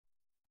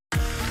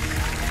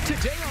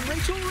Today on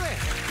Rachael Ray,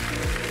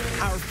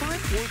 our 5,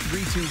 4,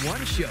 3, 2,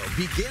 1 show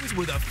begins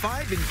with a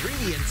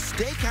 5-ingredient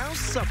steakhouse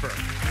supper.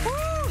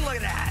 Woo, look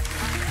at that.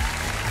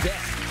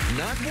 Then,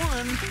 not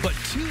 1, but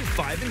 2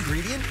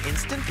 5-ingredient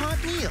Instant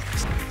Pot meals.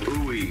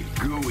 Ooey,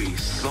 gooey,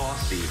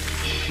 saucy,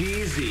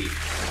 cheesy.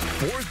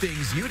 4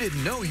 things you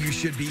didn't know you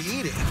should be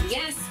eating.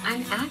 Yes,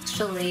 I'm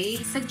actually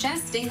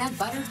suggesting that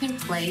butter can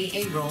play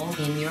a role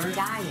in your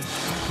diet.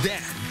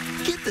 Then,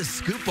 get the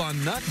scoop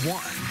on not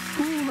 1.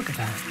 Ooh, look at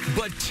that.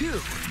 But 2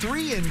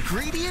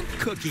 3-ingredient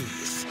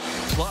cookies.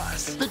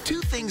 Plus, the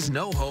 2 things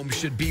no home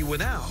should be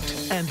without.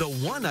 And the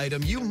 1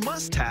 item you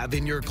must have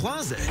in your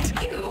closet.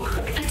 Ew,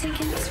 I'm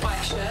taking this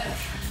white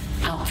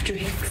shirt. Off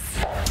drinks.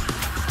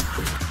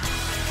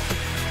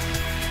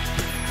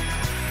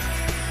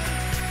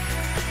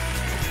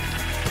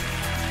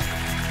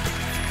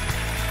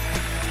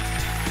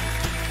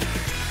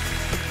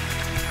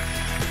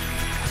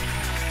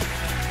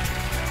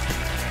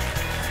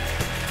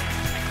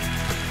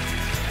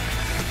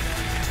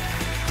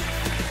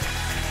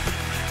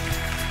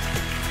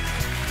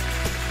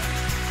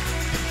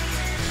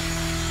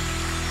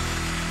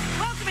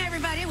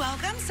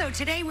 Welcome. So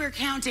today we're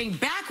counting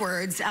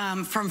backwards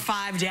from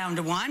 5 down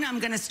to 1. I'm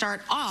going to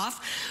start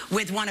off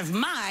with one of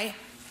my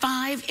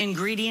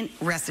 5-ingredient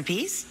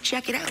recipes.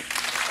 Check it out.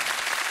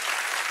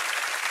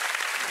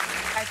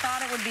 I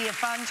thought it would be a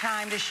fun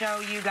time to show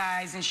you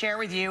guys and share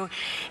with you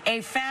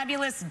a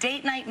fabulous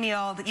date night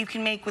meal that you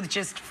can make with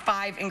just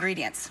 5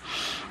 ingredients.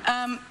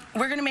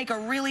 We're going to make a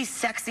really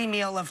sexy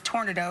meal of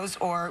tornadoes,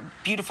 or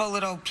beautiful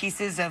little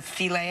pieces of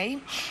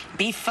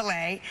beef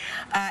filet,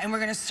 and we're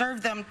going to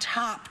serve them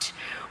topped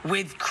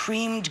with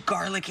creamed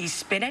garlicky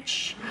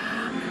spinach.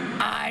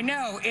 I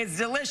know, it's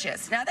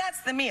delicious. Now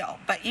that's the meal,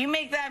 but you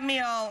make that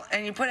meal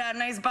and you put out a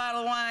nice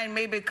bottle of wine,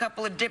 maybe a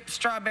couple of dipped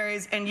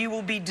strawberries, and you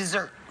will be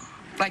dessert.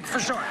 Like, for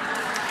sure.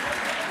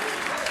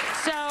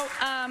 So,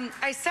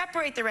 I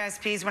separate the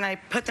recipes. When I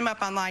put them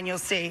up online, you'll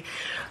see.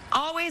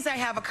 Always I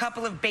have a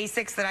couple of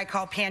basics that I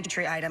call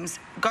pantry items: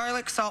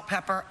 garlic, salt,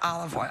 pepper,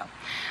 olive oil.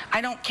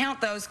 I don't count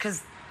those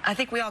because I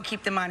think we all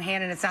keep them on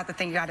hand, and it's not the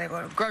thing you gotta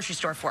go to the grocery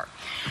store for.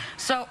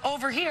 So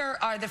over here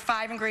are the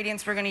 5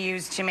 ingredients we're gonna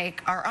use to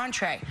make our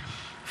entree.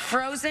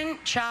 Frozen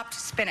chopped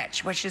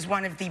spinach, which is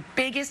one of the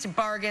biggest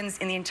bargains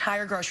in the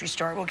entire grocery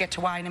store. We'll get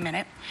to why in a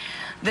minute.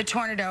 The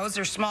tornadoes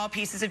are small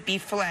pieces of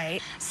beef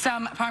filet,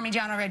 some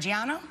Parmigiano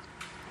Reggiano,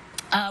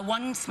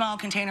 1 small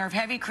container of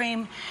heavy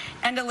cream,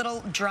 and a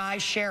little dry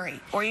sherry.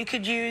 Or you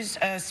could use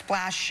a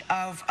splash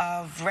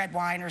of red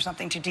wine or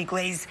something to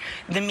deglaze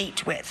the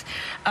meat with.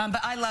 But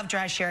I love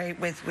dry sherry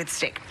with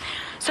steak.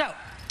 So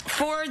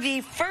for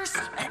the first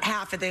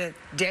half of the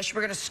dish,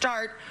 we're going to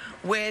start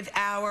with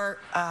our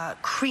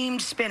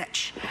creamed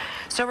spinach.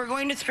 So we're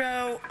going to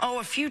throw,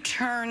 a few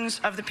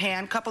turns of the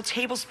pan, a couple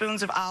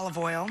tablespoons of olive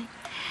oil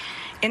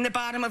in the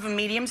bottom of a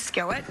medium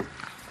skillet.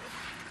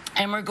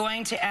 And we're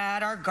going to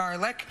add our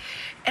garlic.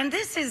 And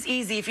this is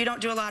easy. If you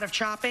don't do a lot of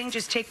chopping,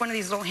 just take one of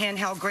these little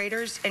handheld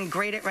graters and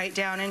grate it right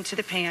down into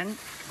the pan.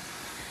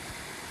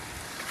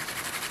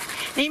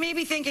 Now you may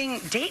be thinking,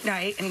 date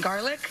night and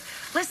garlic?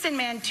 Listen,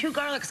 man, 2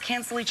 garlics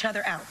cancel each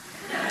other out.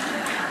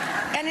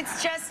 And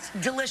it's just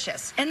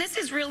delicious. And this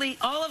is really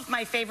all of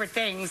my favorite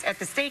things at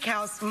the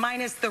steakhouse,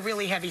 minus the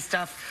really heavy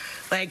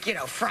stuff, like,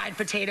 fried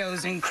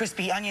potatoes and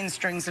crispy onion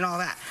strings and all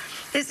that.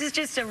 This is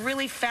just a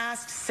really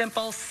fast,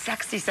 simple,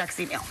 sexy,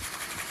 sexy meal.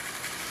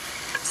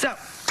 So,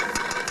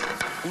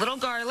 a little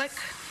garlic.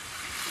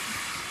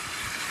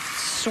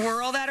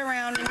 Swirl that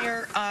around in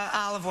your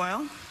olive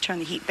oil. Turn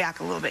the heat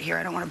back a little bit here.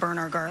 I don't want to burn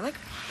our garlic.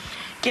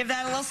 Give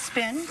that a little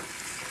spin.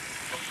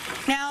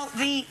 Now,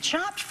 the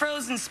chopped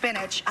frozen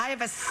spinach, I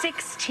have a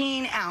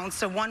 16-ounce,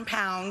 so 1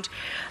 pound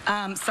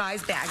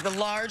size bag, the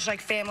large,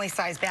 like, family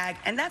size bag,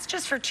 and that's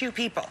just for 2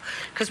 people,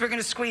 because we're going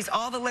to squeeze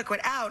all the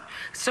liquid out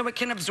so it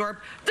can absorb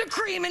the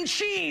cream and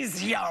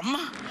cheese.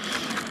 Yum!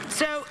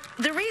 So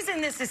the reason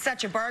this is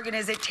such a bargain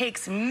is it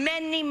takes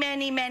many,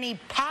 many, many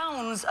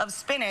pounds of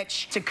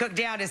spinach to cook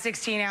down to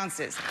 16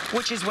 ounces,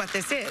 which is what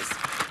this is.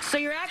 So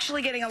you're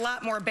actually getting a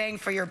lot more bang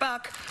for your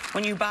buck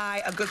when you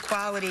buy a good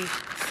quality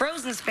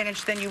frozen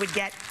spinach than you would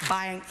get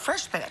buying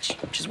fresh spinach,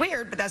 which is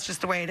weird, but that's just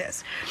the way it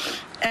is.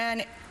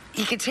 And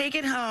you can take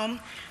it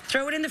home,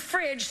 throw it in the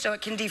fridge so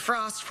it can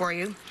defrost for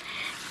you,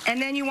 and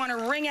then you want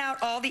to wring out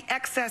all the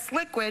excess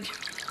liquid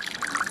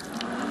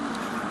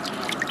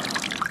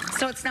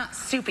so it's not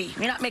soupy.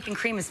 You're not making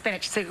cream and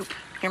spinach soup.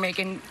 You're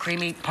making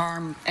creamy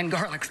parm and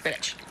garlic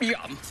spinach.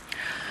 Yum.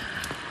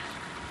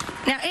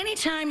 Now,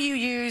 anytime you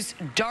use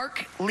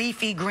dark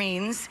leafy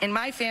greens, in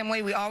my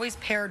family, we always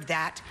paired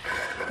that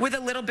with a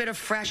little bit of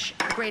fresh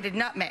grated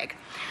nutmeg.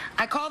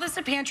 I call this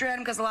a pantry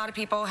item because a lot of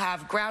people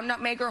have ground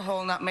nutmeg or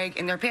whole nutmeg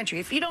in their pantry.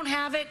 If you don't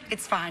have it,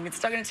 it's fine. It's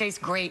still going to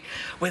taste great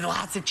with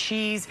lots of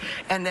cheese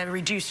and the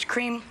reduced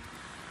cream.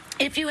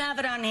 If you have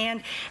it on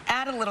hand,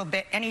 add a little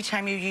bit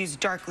anytime you use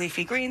dark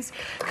leafy greens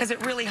because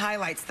it really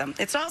highlights them.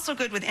 It's also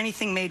good with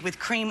anything made with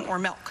cream or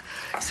milk.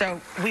 So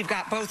we've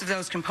got both of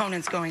those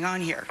components going on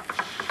here.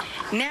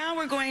 Now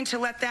we're going to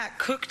let that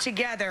cook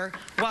together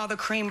while the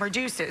cream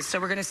reduces. So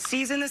we're going to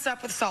season this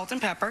up with salt and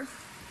pepper.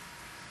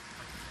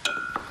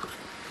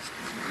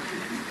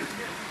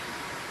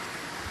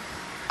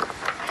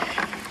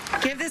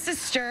 Give this a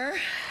stir.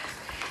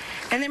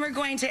 And then we're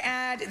going to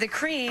add the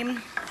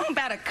cream,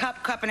 about a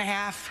cup, cup and a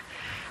half.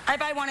 I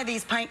buy one of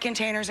these pint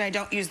containers. I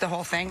don't use the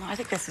whole thing. I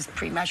think this is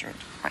pre-measured,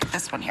 right,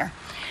 this one here.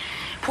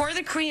 Pour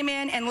the cream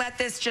in and let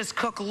this just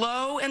cook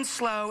low and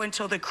slow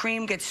until the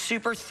cream gets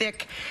super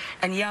thick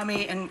and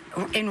yummy and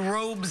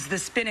enrobes the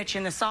spinach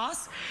in the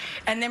sauce.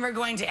 And then we're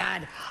going to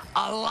add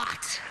a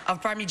lot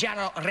of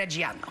Parmigiano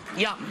Reggiano.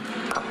 Yum.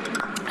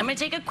 I'm going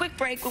to take a quick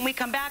break. When we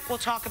come back, we'll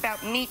talk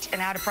about meat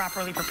and how to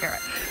properly prepare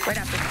it. Right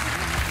after this.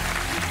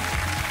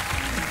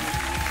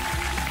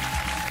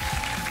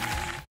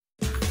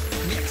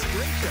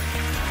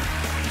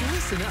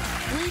 Listen up.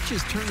 Rach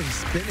is turning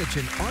spinach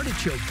and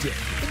artichoke dip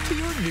into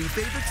your new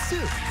favorite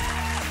soup.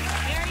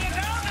 There you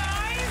go,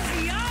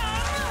 guys.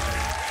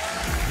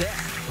 Yum! Then,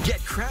 get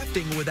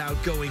crafting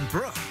without going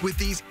broke with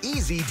these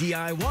easy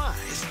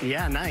DIYs.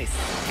 Yeah, nice.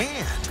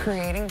 And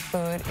creating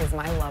food is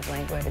my love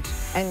language.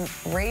 And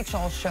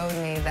Rachael showed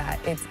me that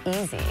it's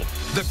easy.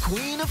 the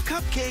queen of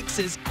cupcakes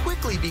is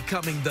quickly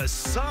becoming the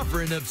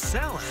sovereign of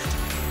salad.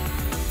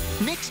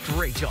 Mixed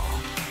Rachael.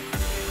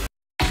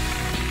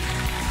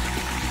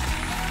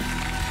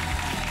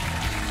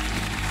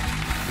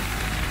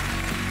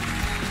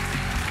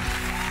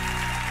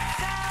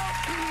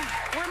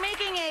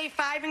 A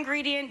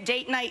 5-ingredient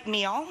date night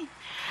meal.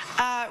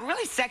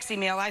 Really sexy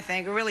meal, I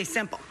think, really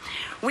simple.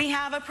 We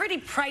have a pretty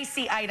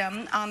pricey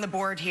item on the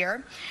board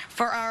here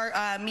for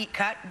our meat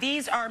cut.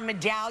 These are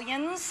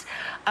medallions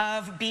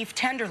of beef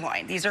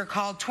tenderloin. These are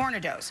called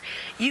tornadoes.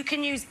 You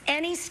can use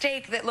any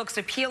steak that looks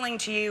appealing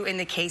to you in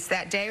the case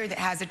that day or that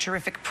has a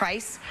terrific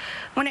price.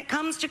 When it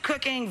comes to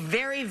cooking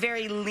very,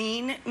 very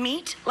lean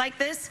meat like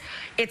this,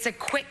 it's a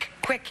quick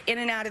in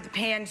and out of the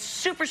pan,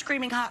 super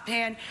screaming hot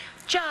pan.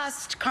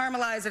 Just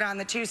caramelize it on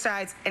the two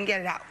sides and get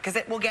it out, because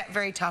it will get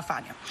very tough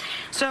on you.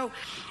 So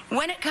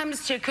when it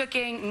comes to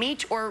cooking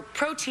meat or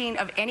protein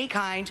of any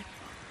kind,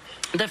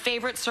 the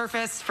favorite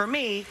surface for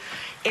me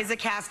is a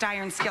cast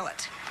iron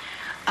skillet.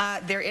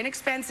 They're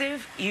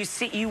inexpensive.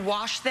 You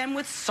wash them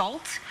with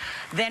salt,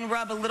 then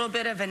rub a little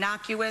bit of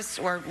innocuous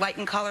or light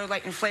in color,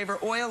 light in flavor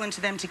oil into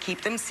them to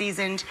keep them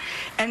seasoned.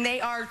 And they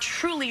are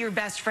truly your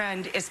best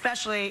friend,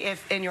 especially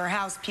if in your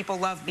house people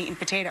love meat and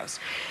potatoes.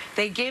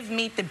 They give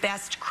meat the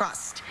best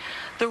crust.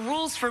 The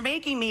rules for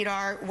making meat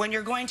are, when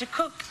you're going to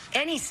cook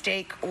any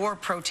steak or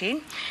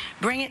protein,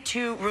 bring it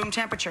to room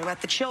temperature.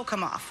 Let the chill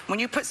come off. When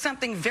you put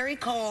something very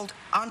cold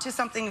onto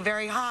something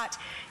very hot,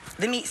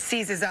 the meat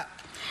seizes up.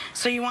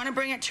 So you want to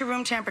bring it to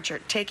room temperature.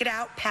 Take it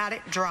out, pat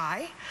it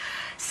dry,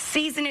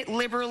 season it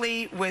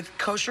liberally with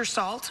kosher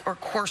salt or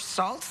coarse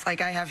salt,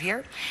 like I have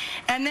here,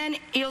 and then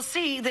you'll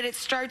see that it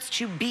starts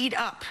to bead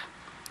up.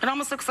 It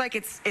almost looks like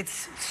it's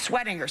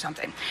sweating or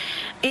something.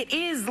 It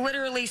is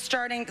literally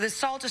starting, the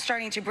salt is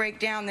starting to break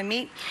down the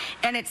meat,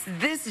 and it's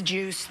this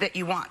juice that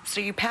you want.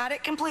 So you pat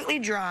it completely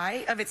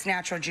dry of its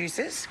natural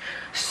juices,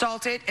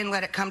 salt it, and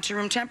let it come to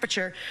room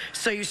temperature.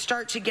 So you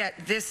start to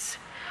get this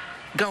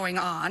going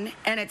on,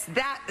 and it's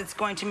that's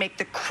going to make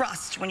the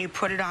crust when you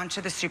put it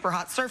onto the super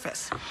hot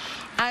surface.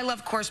 I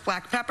love coarse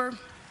black pepper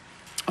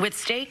with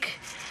steak,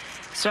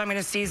 so I'm going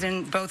to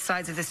season both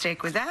sides of the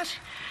steak with that.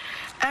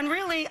 And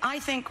really, I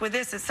think with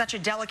this, it's such a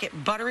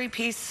delicate, buttery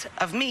piece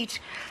of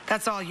meat,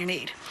 that's all you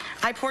need.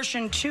 I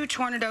portion 2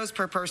 tornadoes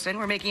per person.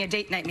 We're making a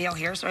date night meal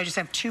here, so I just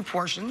have 2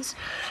 portions.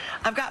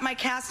 I've got my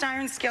cast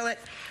iron skillet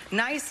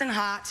nice and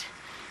hot,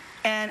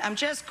 and I'm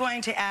just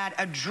going to add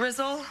a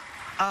drizzle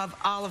of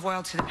olive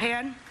oil to the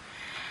pan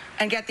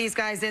and get these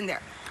guys in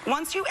there.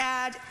 Once you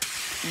add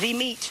the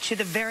meat to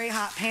the very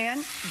hot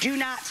pan, do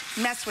not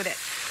mess with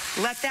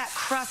it. Let that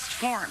crust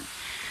form.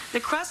 The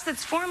crust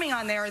that's forming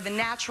on there are the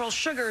natural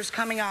sugars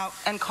coming out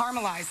and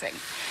caramelizing.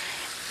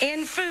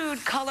 In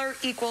food, color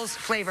equals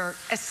flavor,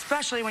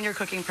 especially when you're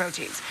cooking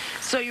proteins.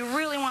 So you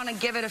really want to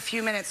give it a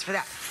few minutes for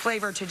that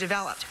flavor to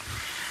develop.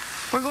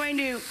 We're going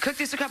to cook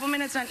this a couple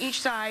minutes on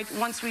each side.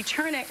 Once we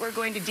turn it, we're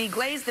going to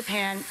deglaze the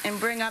pan and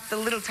bring up the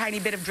little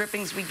tiny bit of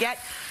drippings we get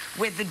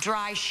with the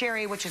dry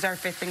sherry, which is our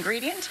 5th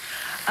ingredient.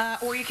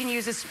 Or you can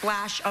use a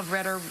splash of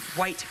red or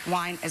white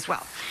wine as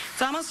well.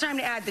 It's almost time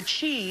to add the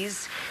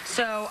cheese,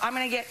 so I'm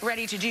going to get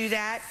ready to do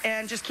that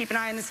and just keep an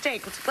eye on the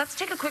steak. Let's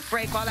take a quick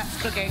break while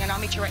that's cooking, and I'll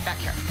meet you right back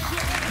here.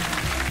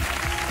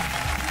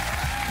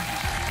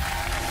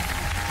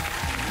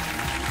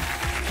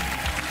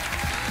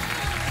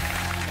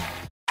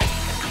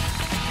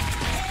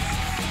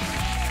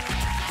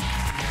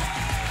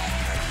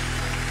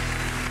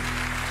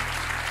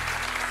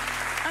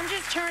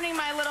 Turning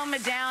my little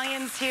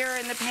medallions here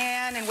in the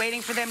pan and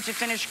waiting for them to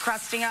finish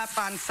crusting up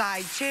on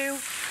side 2.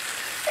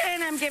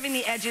 And I'm giving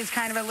the edges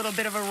kind of a little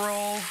bit of a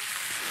roll.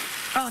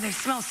 Oh, they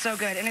smell so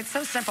good, and it's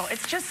so simple.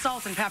 It's just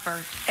salt and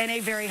pepper and a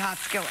very hot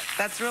skillet.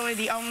 That's really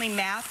the only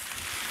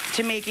math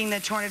to making the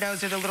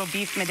tornadoes or the little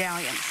beef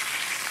medallions.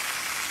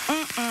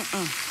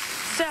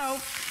 So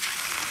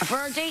For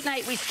our date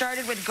night, we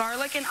started with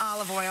garlic and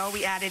olive oil.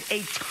 We added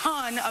a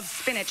ton of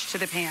spinach to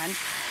the pan.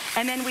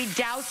 And then we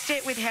doused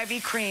it with heavy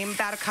cream,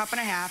 about 1.5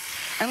 cups,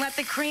 and let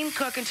the cream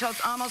cook until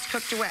it's almost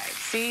cooked away.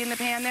 See in the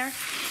pan there?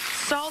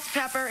 Salt,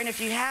 pepper, and if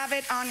you have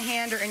it on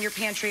hand or in your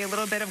pantry, a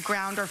little bit of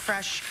ground or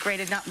fresh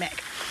grated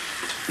nutmeg.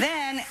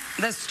 Then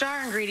the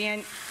star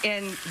ingredient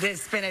in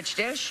this spinach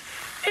dish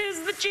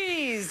is the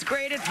cheese,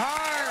 grated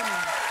Parm.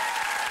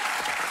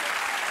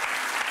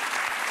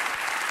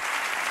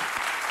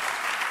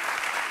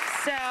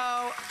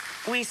 So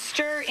we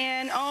stir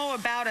in,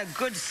 about a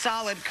good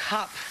solid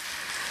cup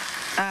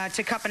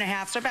to 1.5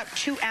 cups, so about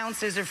 2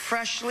 ounces of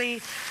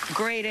freshly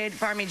grated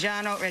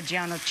Parmigiano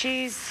Reggiano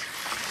cheese.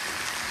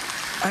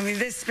 I mean,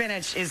 this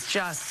spinach is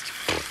just,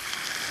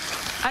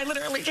 I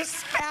literally just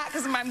spat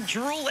because I'm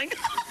drooling.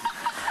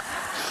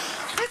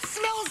 It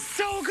smells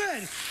so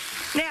good.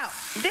 Now,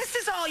 this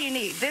is all you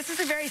need. This is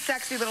a very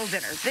sexy little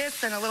dinner.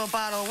 This and a little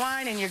bottle of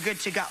wine and you're good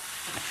to go.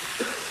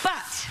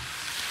 But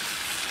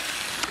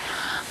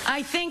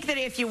I think that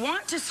if you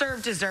want to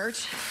serve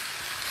dessert,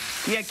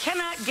 you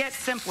cannot get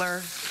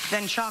simpler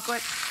than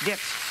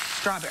chocolate-dipped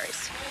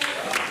strawberries.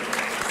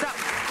 So,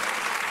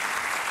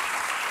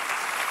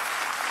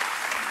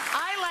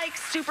 I like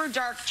super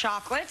dark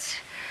chocolate,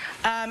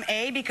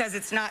 A, because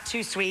it's not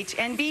too sweet,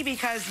 and B,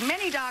 because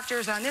many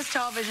doctors on this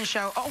television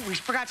show, we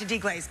forgot to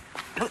deglaze.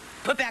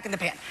 Put back in the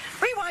pan.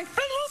 Rewind.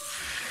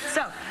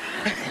 So,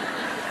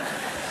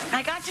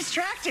 I got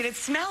distracted. It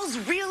smells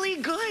really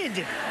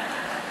good.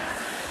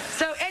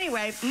 So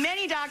anyway,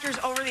 many doctors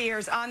over the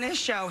years on this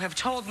show have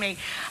told me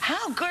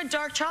how good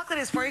dark chocolate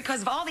is for you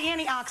because of all the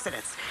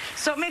antioxidants.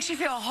 So it makes you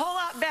feel a whole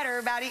lot better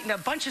about eating a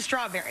bunch of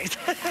strawberries.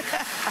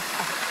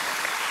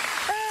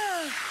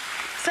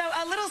 So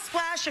a little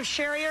splash of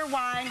sherry or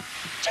wine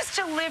just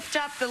to lift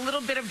up the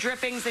little bit of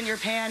drippings in your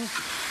pan.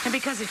 And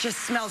because it just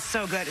smells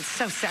so good, it's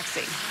so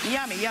sexy.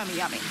 Yummy, yummy,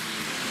 yummy.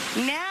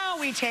 Now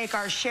we take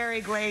our sherry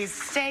glazed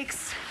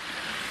steaks,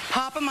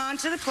 pop them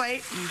onto the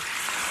plate.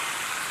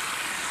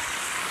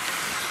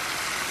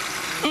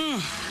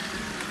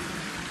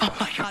 Oh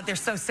my God, they're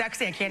so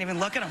sexy, I can't even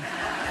look at them.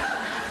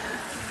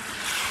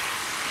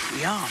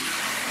 Yum.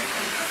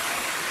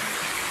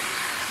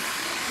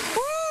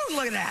 Woo,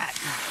 look at that.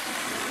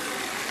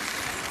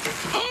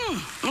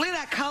 Look at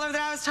that color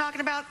that I was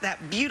talking about,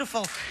 that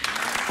beautiful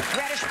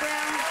reddish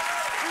brown.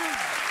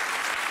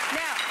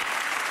 Now,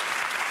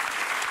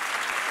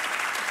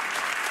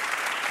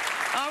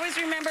 always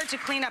remember to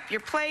clean up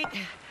your plate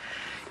in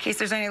case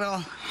there's any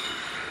little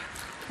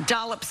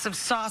dollops of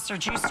sauce or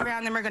juice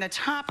around. Then we're going to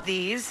top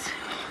these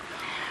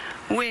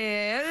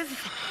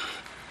with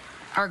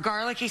our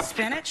garlicky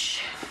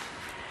spinach,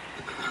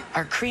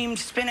 our creamed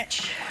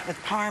spinach with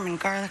parm and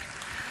garlic.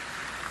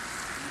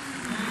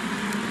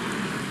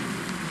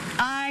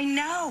 I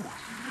know.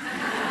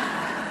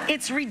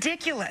 It's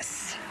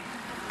ridiculous.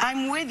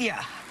 I'm with you.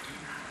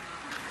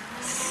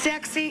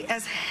 Sexy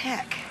as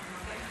heck.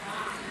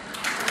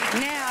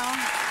 Now,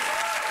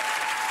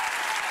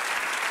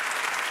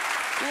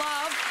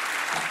 love.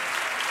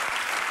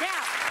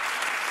 Now,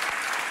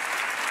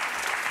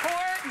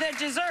 for the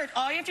dessert,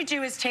 all you have to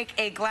do is take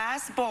a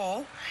glass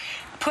bowl,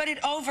 put it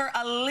over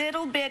a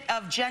little bit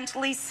of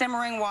gently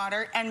simmering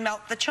water, and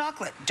melt the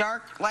chocolate.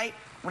 Dark, light,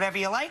 whatever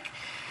you like.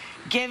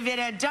 Give it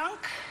a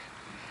dunk,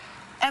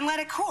 and let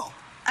it cool.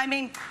 I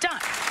mean,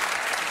 done.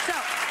 So,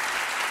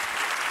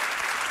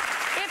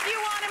 if you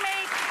want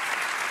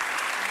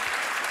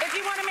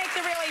to make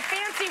the really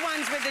fancy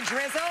ones with the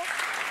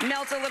drizzle,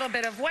 melt a little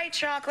bit of white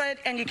chocolate,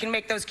 and you can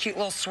make those cute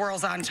little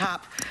swirls on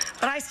top.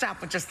 But I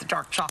stop with just the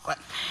dark chocolate.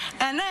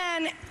 And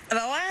then the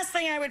last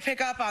thing I would pick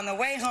up on the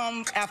way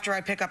home after I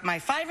pick up my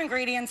 5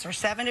 ingredients, or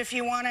 7 if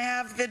you want to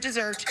have the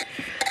dessert,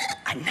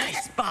 a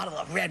nice bottle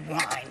of red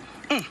wine.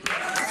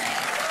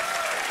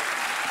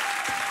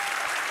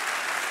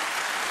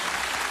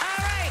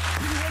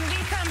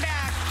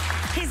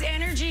 His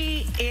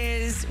energy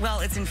is,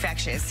 well, it's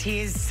infectious. He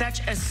is such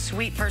a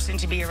sweet person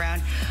to be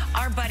around.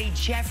 Our buddy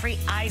Jeffrey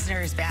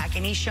Eisner is back,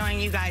 and he's showing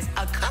you guys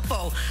a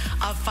couple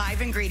of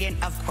 5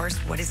 ingredient, of course,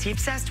 what is he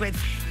obsessed with?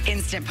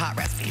 Instant pot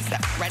recipes. So,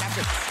 right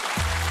after this.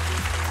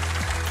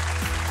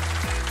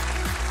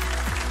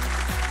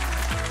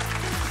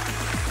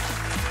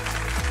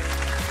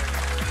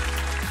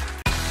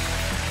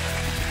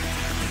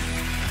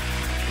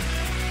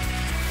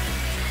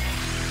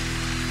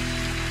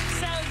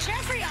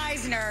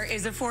 Eisner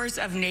is a force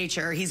of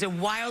nature. He's a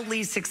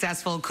wildly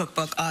successful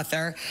cookbook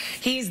author.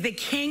 He is the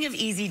king of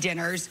easy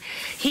dinners.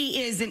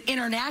 He is an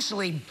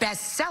internationally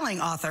best-selling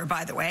author,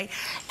 by the way,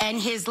 and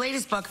his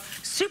latest book,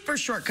 Super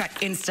Shortcut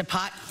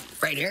Instapot,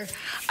 right here,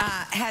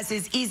 has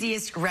his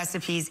easiest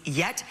recipes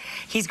yet.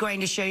 He's going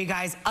to show you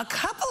guys a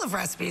couple of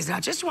recipes,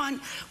 not just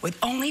one, with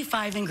only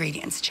 5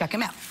 ingredients. Check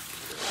him out.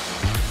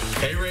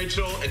 Hey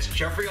Rachel, it's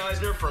Jeffrey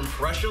Eisner from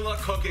Pressure Luck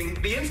Cooking,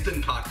 the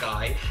Instant Pot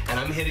guy, and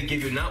I'm here to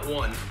give you not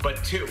one,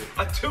 but two.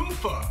 A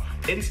twofer!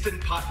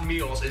 Instant Pot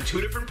meals in 2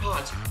 different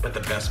pots, but the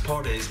best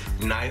part is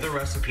neither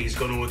recipe is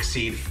going to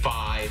exceed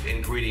 5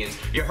 ingredients.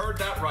 You heard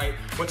that right.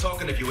 We're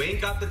talking if you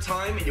ain't got the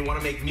time and you want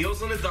to make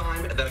meals on a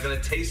dime that are going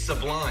to taste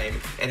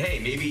sublime, and hey,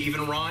 maybe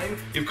even rhyme,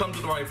 you've come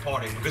to the right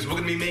party, because we're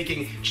going to be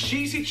making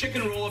cheesy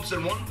chicken roll-ups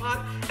in one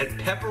pot and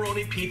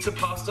pepperoni pizza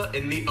pasta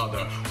in the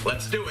other.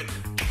 Let's do it.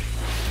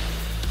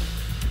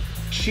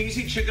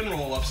 Cheesy chicken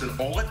roll-ups, and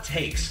all it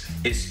takes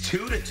is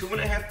 2 to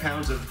 2.5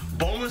 pounds of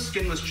boneless,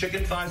 skinless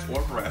chicken thighs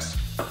or breasts.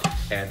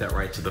 Add that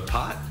right to the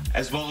pot,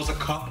 as well as a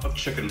cup of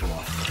chicken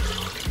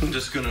broth. I'm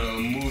just gonna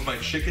move my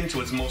chicken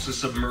till it's mostly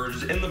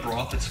submerged in the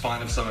broth. It's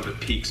fine if some of it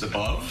peeks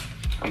above.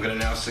 I'm gonna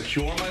now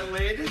secure my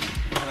lid,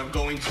 and I'm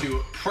going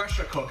to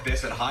pressure cook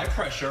this at high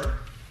pressure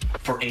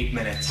for 8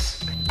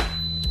 minutes.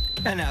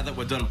 And now that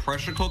we're done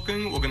pressure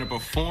cooking, we're gonna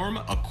perform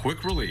a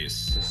quick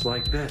release. Just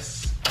like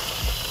this.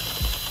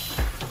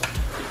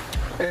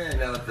 And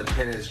now that the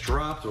pin is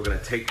dropped, we're going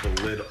to take the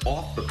lid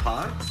off the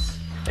pot.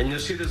 And you'll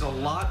see there's a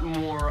lot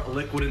more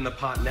liquid in the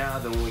pot now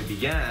than when we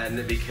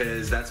began,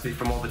 because that's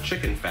from all the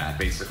chicken fat,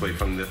 basically,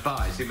 from the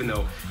thighs. Even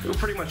though they were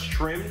pretty much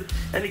trimmed,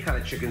 any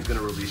kind of chicken's going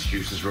to release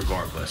juices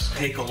regardless.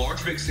 Take a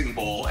large mixing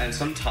bowl and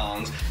some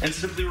tongs and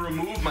simply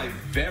remove my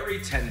very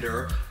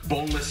tender,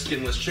 boneless,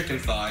 skinless chicken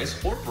thighs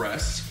or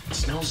breasts. It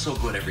smells so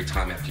good every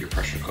time after you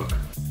pressure cook.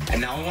 And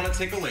now I want to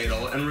take a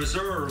ladle and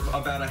reserve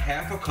about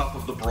 1/2 cup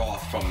of the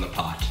broth from the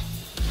pot.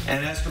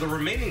 And as for the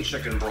remaining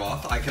chicken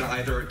broth, I can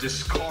either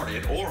discard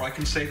it or I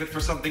can save it for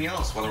something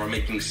else, whether I'm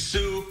making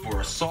soup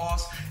or a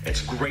sauce.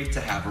 It's great to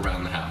have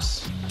around the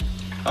house.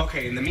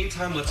 Okay, in the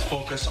meantime, let's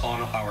focus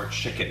on our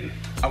chicken.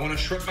 I want to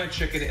shred my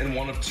chicken in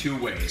one of 2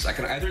 ways. I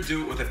can either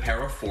do it with a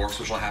pair of forks,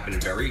 which will happen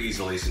very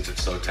easily since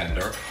it's so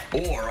tender,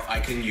 or I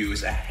can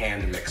use a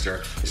hand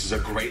mixer. This is a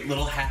great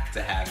little hack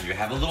to have. You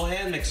have a little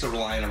hand mixer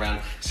lying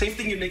around. Same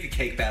thing you make a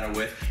cake batter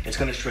with. It's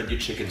going to shred your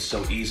chicken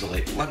so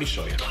easily. Let me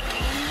show you.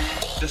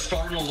 Just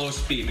start on a low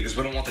speed because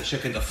we don't want the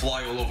chicken to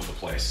fly all over the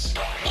place.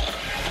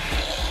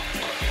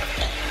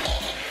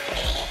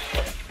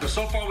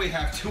 So far we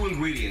have 2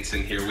 ingredients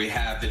in here. We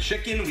have the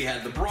chicken, we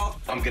have the broth.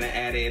 I'm gonna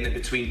add in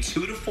between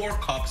 2 to 4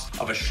 cups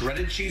of a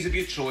shredded cheese of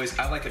your choice.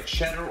 I like a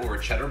cheddar or a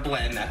cheddar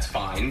blend, that's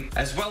fine.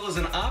 As well as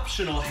an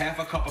optional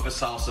 1/2 cup of a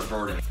salsa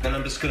verde. Then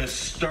I'm just gonna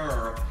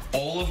stir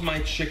all of my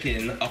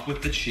chicken up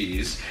with the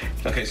cheese.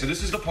 Okay, so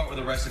this is the part where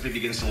the recipe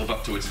begins to live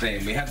up to its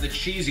name. We have the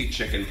cheesy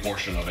chicken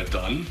portion of it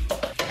done.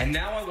 And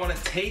now I wanna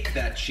take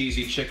that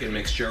cheesy chicken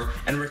mixture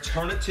and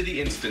return it to the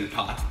Instant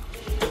Pot.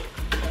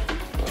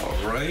 All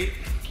right.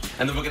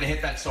 And then we're gonna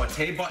hit that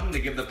saute button to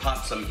give the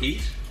pot some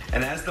heat.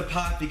 And as the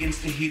pot begins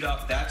to heat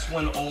up, that's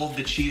when all of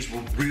the cheese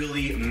will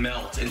really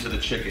melt into the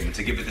chicken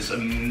to give it this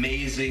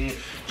amazing,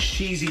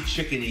 cheesy,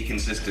 chicken-y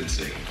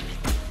consistency.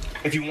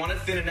 If you want to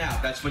thin it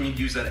out, that's when you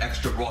use that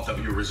extra broth that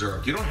you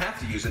reserved. You don't have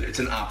to use it, it's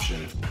an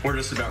option. We're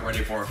just about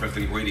ready for our 5th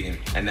ingredient,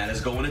 and that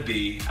is going to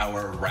be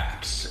our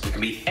wraps. It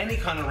can be any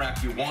kind of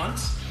wrap you want.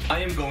 I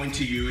am going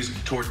to use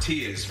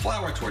tortillas,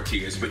 flour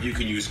tortillas, but you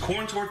can use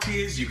corn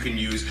tortillas, you can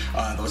use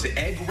those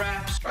egg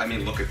wraps. I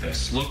mean, look at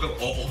this. Look at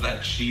all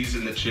that cheese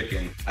in the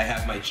chicken. I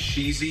have my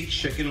cheesy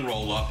chicken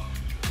roll-up,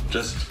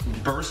 just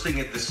bursting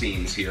at the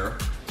seams here,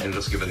 and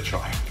let's give it a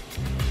try.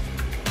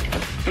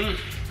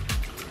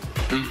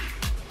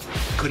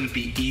 Couldn't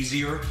be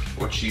easier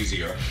or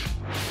cheesier.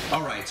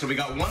 All right, so we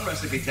got 1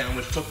 recipe down,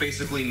 which took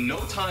basically no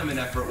time and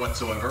effort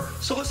whatsoever.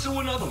 So let's do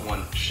another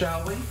one,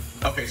 shall we?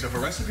 Okay, so for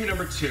recipe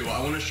number 2,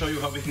 I want to show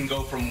you how we can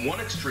go from one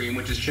extreme,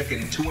 which is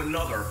chicken, to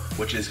another,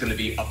 which is going to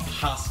be a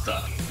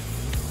pasta.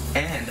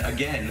 And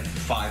again,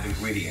 5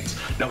 ingredients.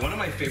 Now, one of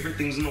my favorite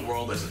things in the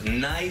world is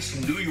nice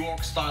New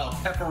York style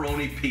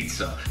pepperoni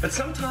pizza. But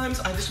sometimes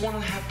I just want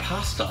to have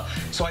pasta.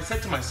 So I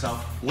said to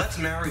myself, let's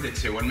marry the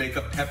 2 and make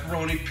a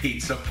pepperoni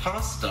pizza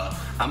pasta.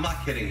 I'm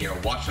not kidding here.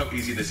 Watch how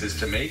easy this is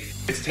to make.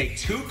 Let's take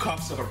 2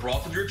 cups of a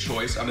broth of your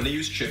choice. I'm going to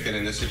use chicken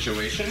in this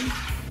situation.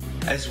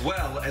 As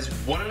well as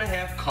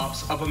 1.5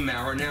 cups of a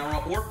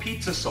marinara or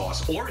pizza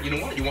sauce. Or, you know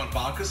what, you want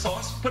vodka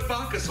sauce? Put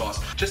vodka sauce.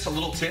 Just a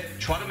little tip,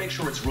 try to make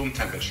sure it's room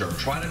temperature.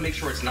 Try to make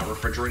sure it's not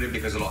refrigerated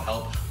because it'll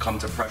help come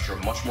to pressure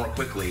much more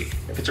quickly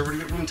if it's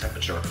already at room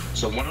temperature.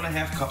 So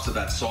 1.5 cups of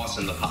that sauce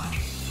in the pot.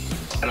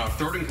 And our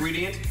 3rd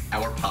ingredient,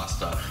 our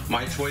pasta.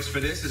 My choice for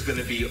this is going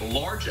to be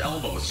large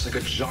elbows. It's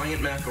like a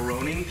giant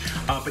macaroni,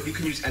 but you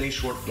can use any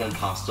short form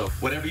pasta,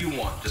 whatever you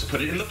want. Just put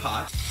it in the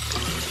pot.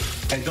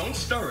 And don't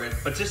stir it,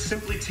 but just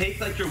simply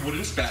take like your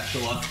wooden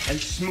spatula and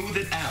smooth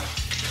it out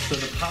so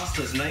the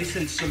pasta is nice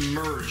and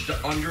submerged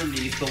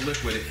underneath the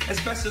liquid as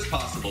best as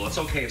possible. It's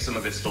okay if some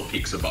of it still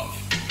peeks above.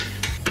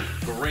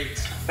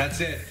 Great, that's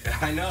it.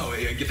 I know,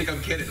 you think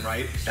I'm kidding,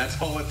 right? That's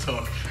all it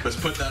took. Let's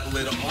put that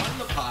lid on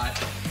the pot,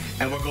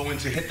 and we're going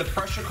to hit the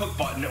pressure cook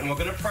button, and we're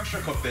going to pressure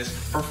cook this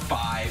for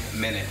 5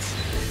 minutes.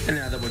 And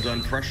now that we're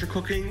done pressure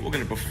cooking, we're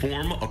going to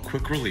perform a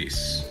quick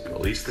release.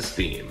 Release the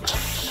steam.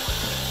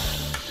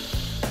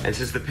 And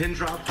since the pin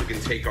dropped, we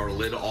can take our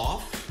lid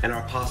off. and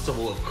our pasta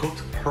will have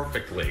cooked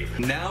perfectly.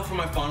 Now for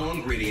my final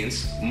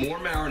ingredients, more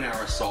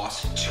marinara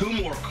sauce, 2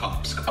 more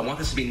cups. I want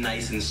this to be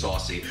nice and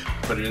saucy.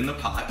 Put it in the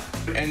pot.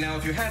 And now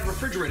if you had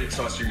refrigerated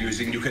sauce you're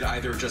using, you could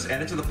either just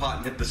add it to the pot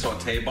and hit the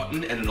saute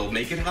button and it'll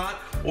make it hot,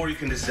 or you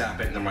can just zap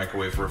it in the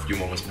microwave for a few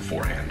moments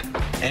beforehand.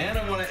 And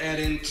I want to add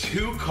in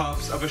 2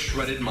 cups of a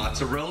shredded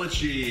mozzarella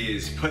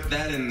cheese. Put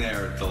that in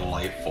there.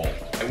 Delightful.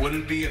 It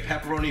wouldn't be a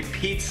pepperoni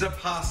pizza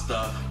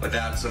pasta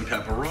without some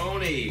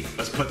pepperoni.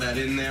 Let's put that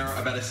in there.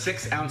 About a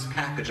 6-ounce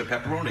package of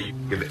pepperoni.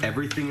 Give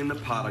everything in the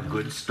pot a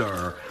good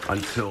stir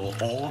until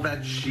all of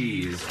that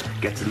cheese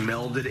gets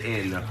melded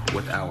in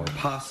with our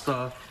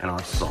pasta and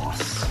our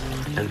sauce.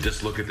 And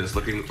just look at this,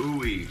 looking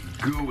ooey,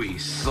 gooey,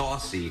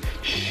 saucy,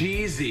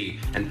 cheesy,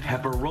 and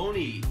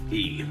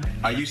pepperoni-y.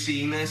 Are you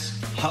seeing this?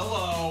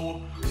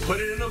 Hello. Put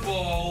it in a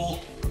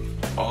bowl.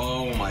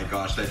 Oh my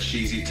gosh, that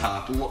cheesy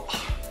top. Look.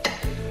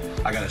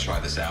 I gotta try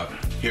this out.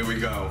 Here we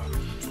go.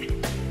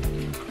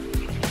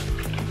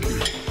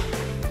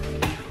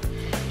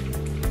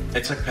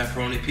 It's like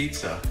pepperoni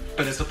pizza,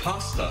 but it's a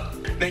pasta.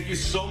 Thank you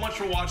so much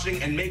for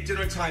watching, and make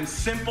dinner time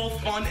simple,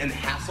 fun, and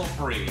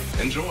hassle-free.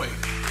 Enjoy.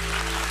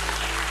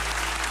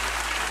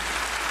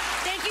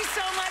 Thank you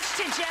so much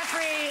to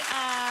Jeffrey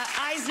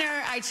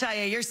Eisner. I tell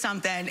you, you're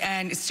something.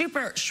 And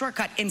Super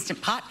Shortcut Instant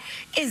Pot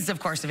is, of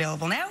course,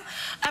 available now.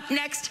 Up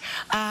next,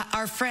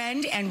 our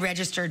friend and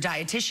registered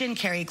dietitian,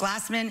 Carrie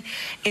Glassman,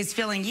 is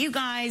filling you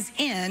guys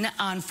in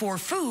on 4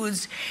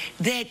 foods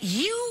that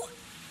you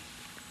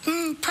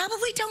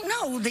probably don't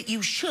know that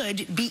you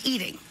should be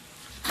eating.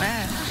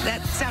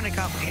 That sounded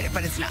complicated,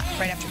 but it's not.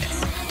 Right after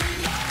this.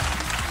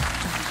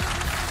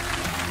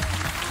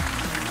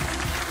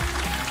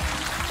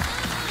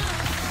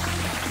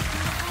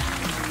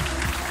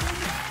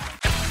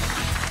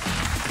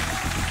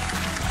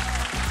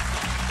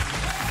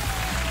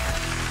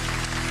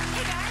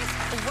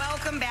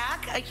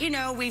 You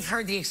know, we've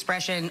heard the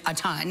expression a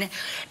ton,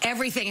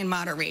 everything in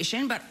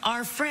moderation, but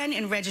our friend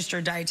and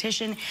registered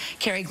dietitian,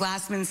 Carrie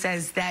Glassman,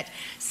 says that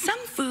some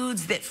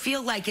foods that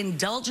feel like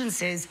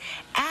indulgences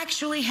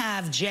actually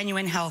have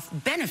genuine health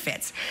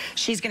benefits.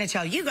 She's going to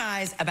tell you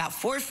guys about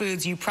 4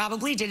 foods you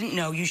probably didn't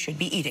know you should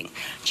be eating.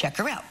 Check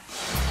her out.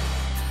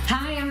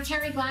 Hi, I'm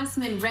Carrie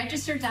Glassman,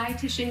 registered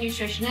dietitian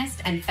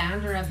nutritionist and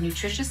founder of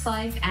Nutritious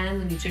Life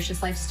and the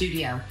Nutritious Life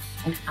Studio.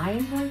 And I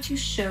am going to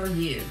show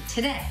you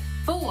today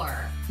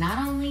 4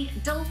 not only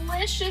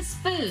delicious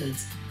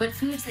foods, but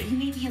foods that you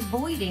may be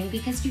avoiding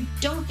because you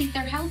don't think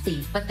they're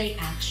healthy, but they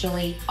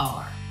actually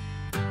are.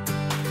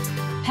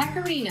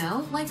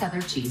 Pecorino, like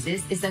other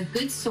cheeses, is a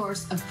good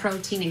source of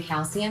protein and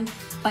calcium,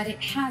 but it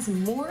has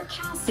more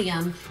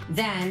calcium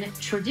than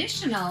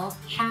traditional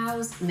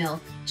cow's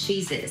milk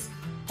cheeses.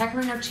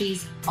 Pecorino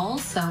cheese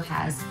also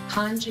has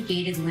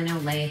conjugated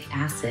linoleic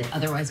acid,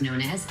 otherwise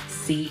known as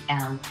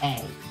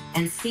CLA.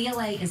 And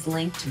CLA is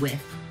linked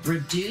with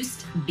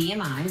reduced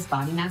BMIs,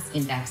 body mass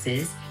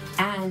indexes,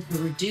 and the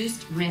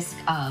reduced risk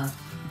of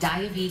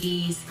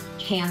diabetes,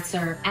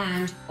 cancer,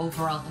 and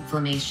overall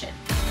inflammation.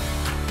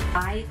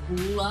 I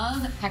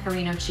love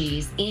pecorino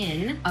cheese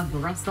in a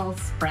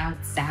Brussels sprout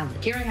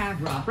salad. Here I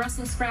have raw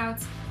Brussels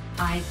sprouts.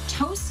 I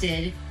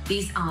toasted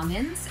these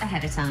almonds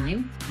ahead of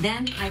time.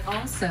 Then I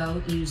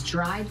also use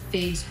dried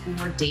figs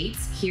or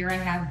dates. Here I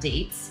have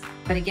dates.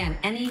 But again,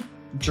 any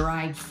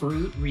dried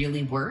fruit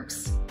really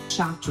works.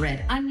 Chopped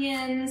red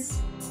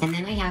onions. And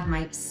then I have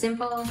my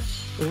simple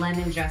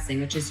lemon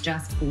dressing, which is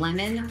just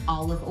lemon,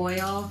 olive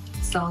oil,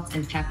 salt,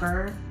 and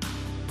pepper.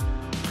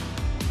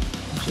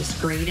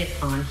 Just grate it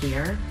on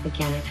here.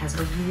 Again, it has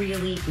a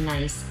really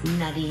nice,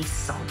 nutty,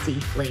 salty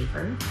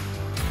flavor.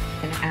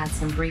 Gonna add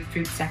some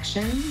grapefruit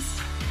sections.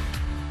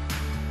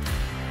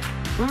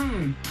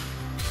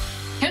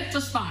 Hit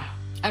the spot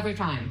every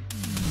time.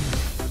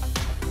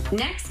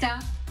 Next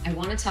up, I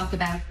want to talk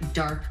about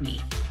dark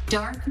meat.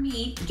 Dark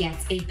meat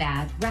gets a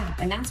bad rap,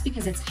 and that's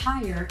because it's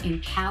higher in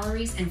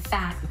calories and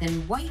fat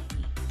than white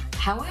meat.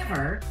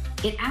 However,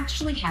 it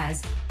actually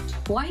has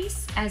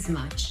twice as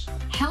much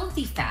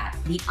healthy fat,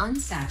 the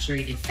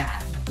unsaturated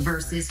fat,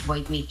 versus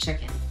white meat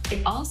chicken.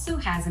 It also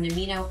has an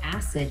amino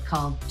acid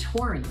called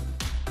taurine.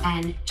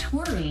 And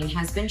taurine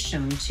has been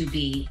shown to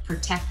be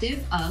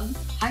protective of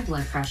high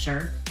blood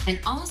pressure and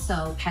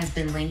also has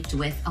been linked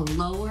with a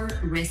lower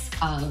risk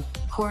of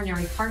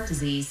coronary heart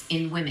disease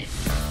in women.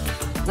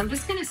 So I'm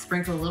just gonna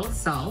sprinkle a little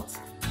salt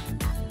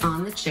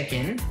on the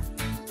chicken.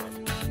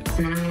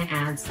 And then I'm gonna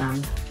add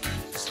some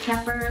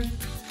pepper,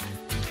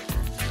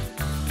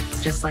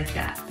 just like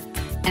that.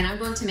 And I'm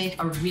going to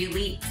make a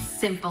really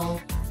simple,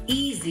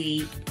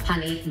 easy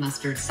honey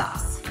mustard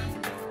sauce.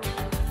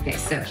 Okay,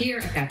 so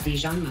here I've got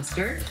Dijon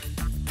mustard,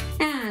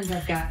 and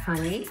I've got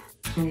honey,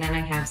 and then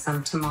I have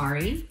some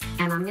tamari,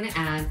 and I'm gonna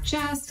add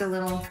just a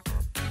little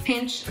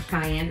pinch of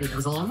cayenne. It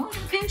was a little more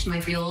than a pinch,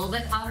 might be a little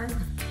bit hotter.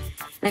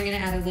 I'm gonna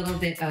add a little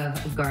bit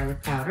of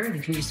garlic powder, and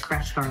you can use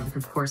fresh garlic,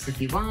 of course, if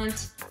you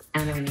want.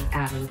 And I'm gonna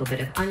add a little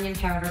bit of onion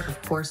powder.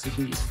 Of course, you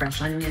can use fresh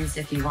onions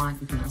if you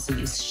want. You can also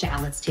use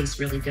shallots,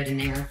 tastes really good in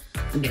there.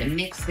 I'm gonna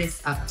mix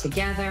this up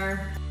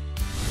together.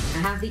 I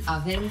have the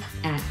oven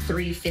at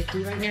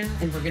 350 right now,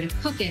 and we're gonna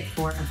cook it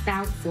for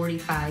about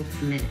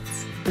 45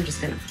 minutes. We're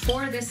just gonna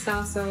pour this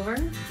sauce over.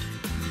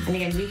 And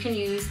again, you can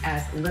use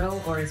as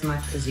little or as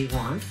much as you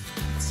want.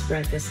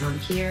 Spread this on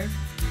here.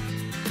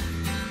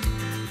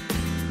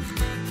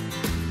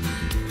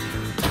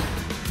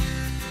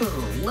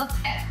 Ooh, look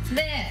at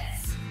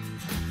this.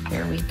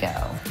 Here we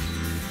go.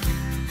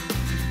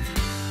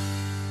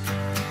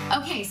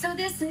 Okay, so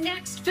this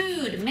next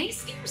food may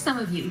scare some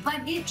of you,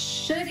 but it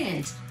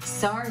shouldn't.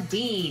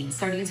 Sardines.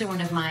 Sardines are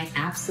one of my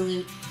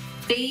absolute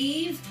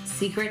fave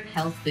secret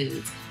health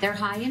foods. They're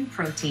high in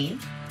protein,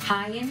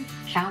 high in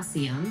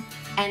calcium,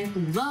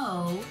 and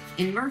low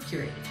in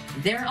mercury.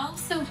 They're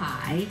also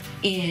high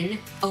in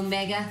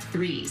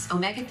omega-3s.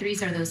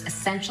 Omega-3s are those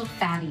essential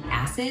fatty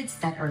acids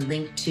that are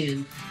linked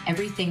to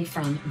everything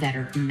from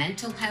better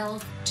mental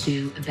health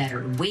to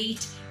better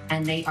weight,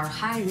 and they are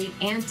highly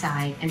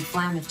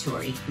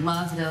anti-inflammatory.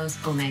 Love those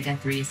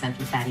omega-3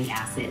 essential fatty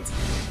acids.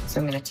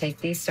 So I'm gonna take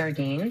these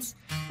sardines,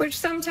 which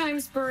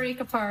sometimes break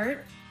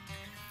apart,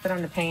 put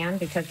on the pan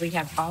because we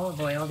have olive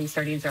oil. These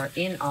sardines are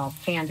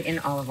panned in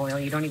olive oil.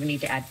 You don't even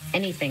need to add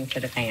anything to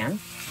the pan.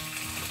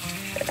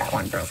 So that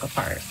one broke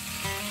apart.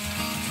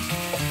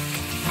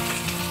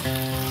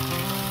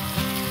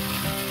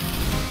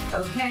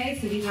 Okay,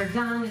 so these are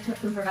done. It took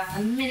them for about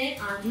a minute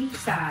on each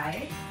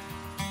side.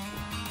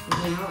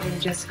 Now I'm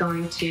just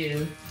going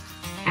to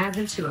add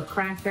them to a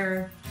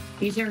cracker.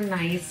 These are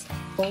nice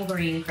whole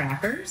grain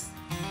crackers.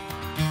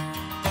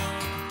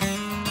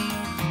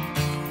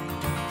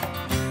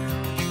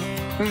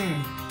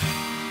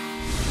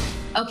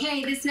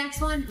 Okay, this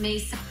next one may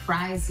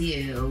surprise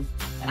you,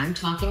 but I'm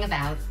talking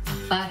about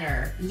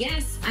butter.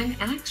 Yes, I'm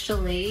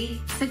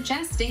actually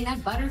suggesting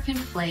that butter can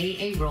play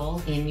a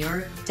role in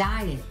your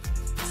diet,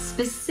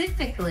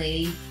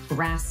 specifically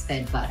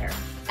grass-fed butter.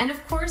 And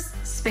of course,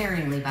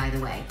 sparingly, by the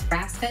way.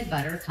 Grass-fed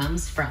butter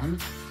comes from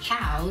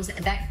cows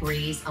that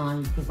graze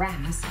on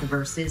grass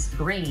versus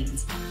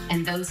grains.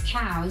 And those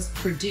cows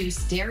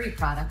produce dairy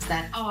products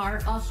that are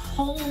a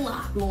whole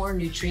lot more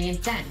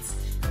nutrient dense.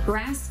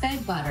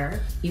 Grass-fed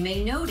butter, you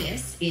may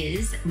notice,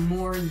 is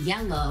more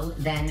yellow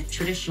than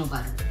traditional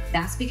butter.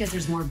 That's because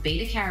there's more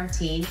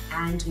beta-carotene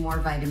and more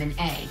vitamin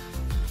A.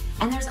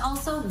 And there's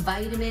also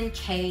vitamin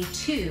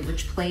K2,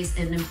 which plays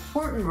an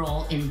important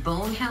role in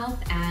bone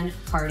health and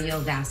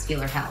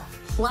cardiovascular health.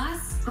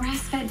 Plus,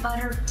 grass-fed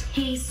butter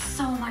tastes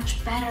so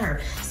much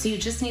better, so you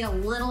just need a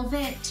little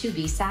bit to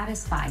be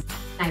satisfied.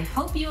 I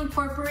hope you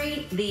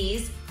incorporate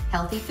these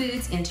healthy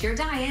foods into your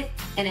diet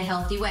in a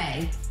healthy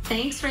way.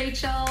 Thanks,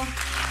 Rachel.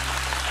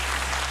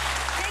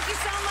 Thank you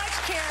so much,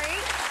 Carrie.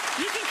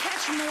 You can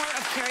catch more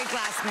of Carrie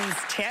Glassman's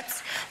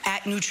tips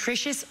at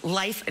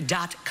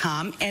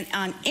nutritiouslife.com and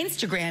on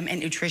Instagram at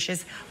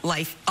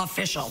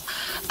nutritiouslife.official.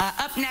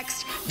 Up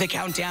next, the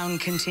countdown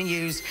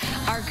continues.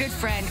 Our good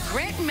friend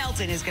Grant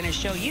Melton is going to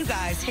show you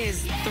guys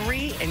his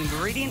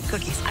 3-ingredient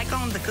cookies. I call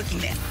him the Cookie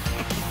Man.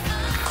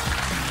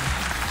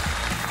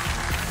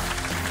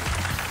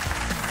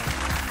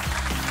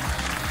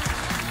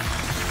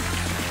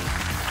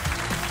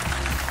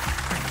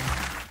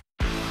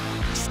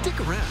 Stick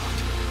around.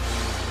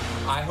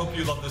 I hope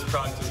you love this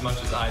product as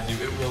much as I do.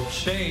 It will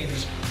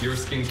change your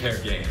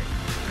skincare game.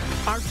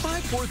 Our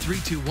 5, 4, 3,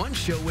 2, 1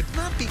 show would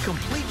not be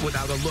complete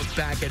without a look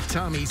back at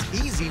Tommy's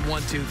easy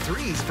 1, 2,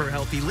 3s for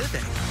healthy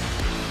living.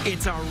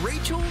 It's our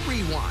Rachael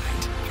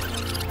Rewind.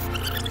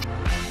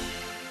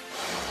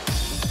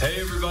 Hey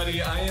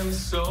everybody, I am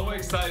so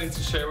excited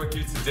to share with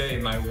you today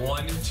my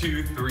 1,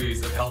 2,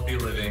 3s of healthy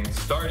living,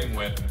 starting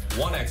with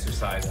one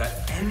exercise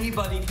that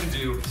anybody can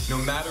do no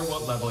matter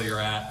what level you're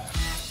at.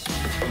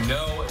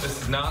 No,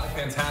 this is not a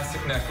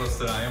fantastic necklace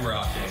that I am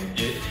rocking.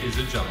 It is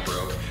a jump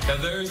rope. Now,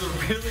 there's a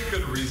really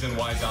good reason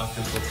why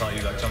doctors will tell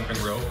you that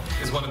jumping rope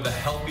is one of the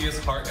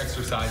healthiest heart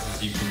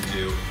exercises you can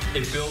do.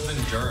 It builds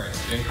endurance,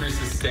 it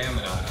increases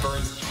stamina, it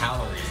burns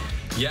calories.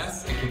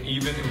 Yes, it can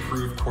even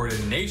improve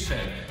coordination.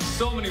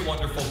 So many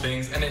wonderful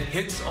things, and it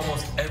hits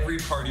almost every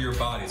part of your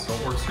body. So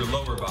it works your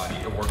lower body,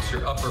 it works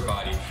your upper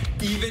body,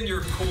 even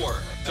your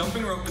core.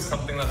 Jumping rope is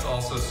something that's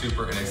also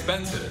super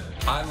inexpensive.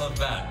 I love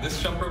that.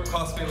 This jump rope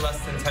cost me less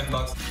than 10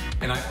 bucks,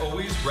 and I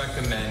always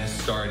recommend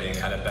starting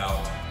at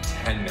about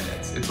 10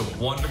 minutes. It's a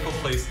wonderful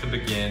place to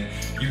begin.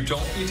 You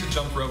don't need to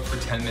jump rope for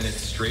 10 minutes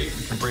straight.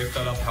 You can break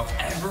that up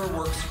however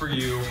works for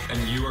you, and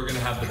you are gonna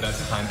have the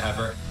best time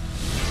ever.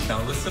 Now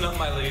listen up,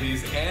 my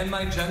ladies and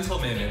my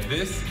gentlemen.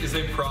 This is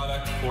a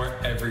product for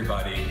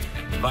everybody.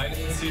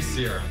 Vitamin C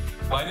serum.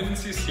 Vitamin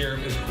C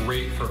serum is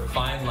great for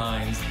fine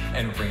lines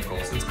and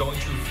wrinkles. It's going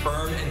to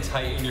firm and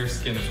tighten your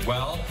skin as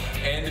well.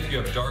 And if you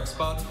have dark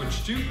spots,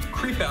 which do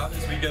creep out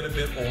as we get a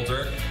bit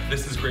older,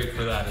 this is great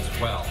for that as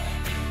well.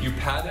 You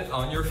pat it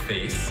on your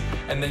face,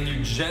 and then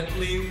you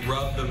gently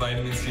rub the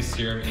vitamin C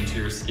serum into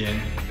your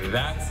skin.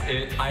 That's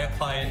it. I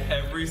apply it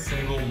every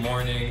single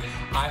morning.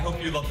 I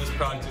hope you love this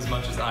product as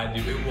much as I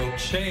do. It will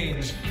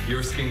change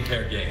your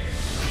skincare game.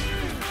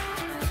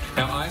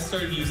 Now, I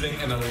started using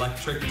an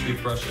electric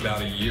toothbrush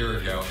about a year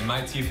ago, and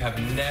my teeth have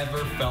never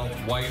felt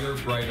whiter,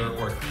 brighter,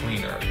 or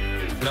cleaner.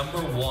 Number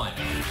 1,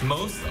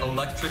 most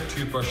electric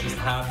toothbrushes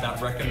have that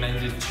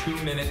recommended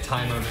 2-minute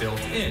timer built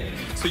in,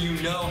 so you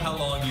know how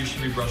long you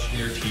should be brushing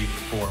your teeth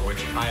for,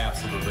 which I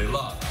absolutely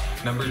love.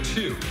 Number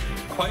 2,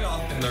 quite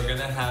often they're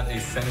gonna have a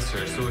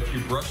sensor, so if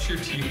you brush your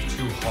teeth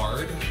too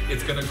hard,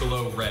 it's gonna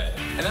glow red.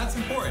 And that's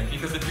important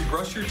because if you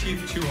brush your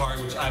teeth too hard,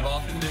 which I've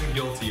often been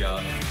guilty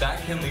of,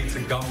 that can lead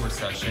to gum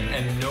recession,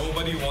 and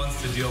nobody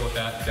wants to deal with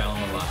that down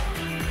the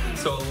line.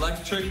 So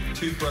electric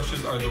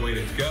toothbrushes are the way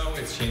to go.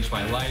 It's changed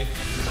my life.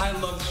 I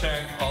love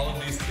sharing all of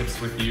these tips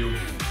with you.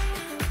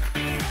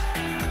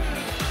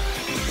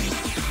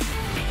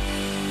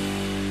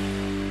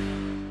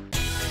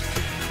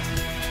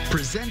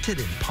 Presented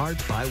in part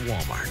by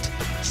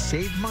Walmart.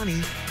 Save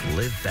money,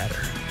 live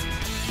better.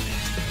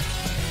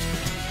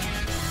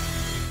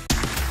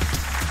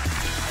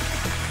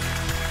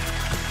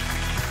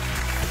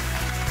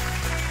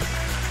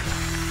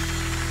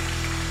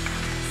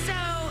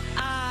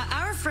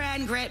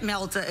 Grant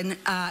Melton,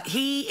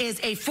 he is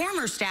a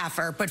former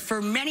staffer, but for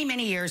many,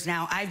 many years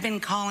now, I've been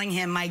calling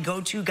him my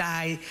go-to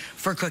guy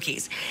for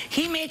cookies.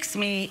 He makes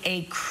me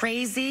a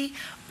crazy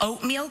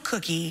oatmeal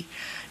cookie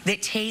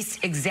that tastes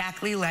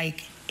exactly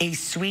like a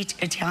sweet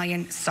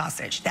Italian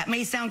sausage. That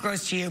may sound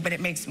gross to you, but it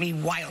makes me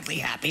wildly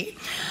happy.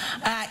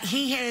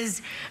 He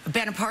has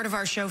been a part of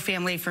our show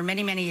family for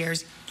many, many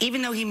years.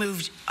 Even though he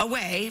moved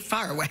away,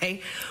 far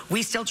away,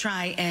 we still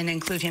try and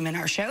include him in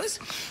our shows.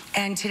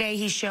 And today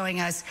he's showing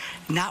us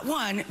not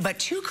 1, but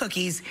 2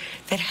 cookies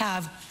that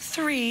have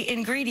 3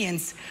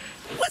 ingredients.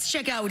 Let's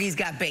check out what he's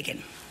got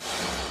baking.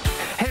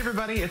 Hey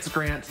everybody, it's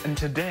Grant, and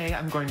today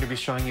I'm going to be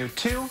showing you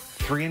 2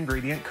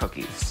 3-ingredient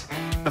cookies.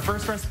 The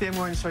first recipe I'm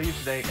going to show you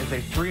today is a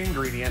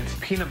 3-ingredient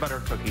peanut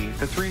butter cookie.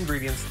 The 3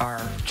 ingredients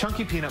are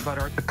chunky peanut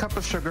butter, a cup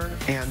of sugar,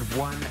 and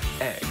 1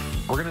 egg.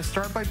 We're going to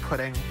start by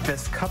putting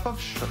this cup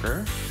of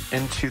sugar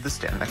into the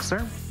stand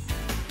mixer.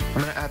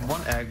 I'm going to add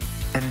 1 egg,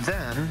 and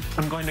then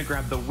I'm going to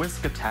grab the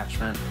whisk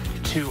attachment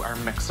to our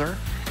mixer.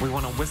 We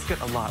want to whisk it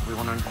a lot. We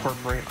want to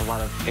incorporate a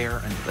lot of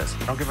air into this.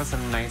 It'll give us a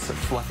nice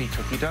fluffy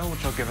cookie dough,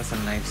 which will give us a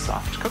nice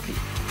soft cookie.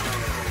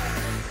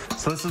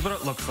 So this is what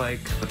it looks like.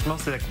 It's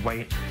mostly like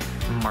white,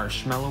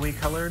 marshmallowy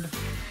colored.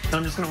 And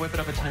I'm just going to whip it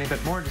up a tiny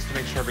bit more just to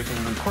make sure everything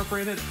is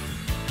incorporated.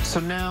 So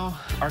now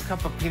our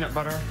cup of peanut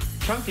butter,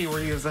 Chunky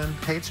we're using,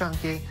 hey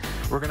Chunky,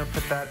 we're going to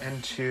put that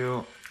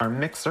into our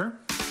mixer.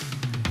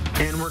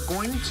 And we're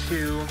going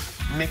to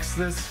mix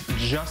this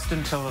just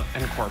until it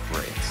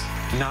incorporates,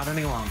 not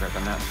any longer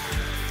than that.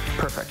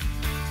 Perfect.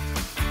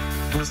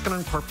 I'm just going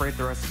to incorporate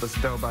the rest of this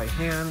dough by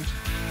hand.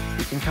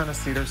 You can kind of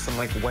see there's some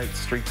like white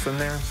streaks in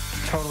there.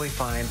 Totally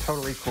fine,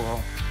 totally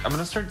cool. I'm going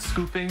to start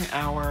scooping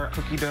our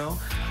cookie dough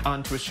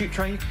onto a sheet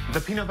tray. The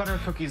peanut butter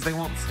cookies, they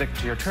won't stick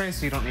to your tray,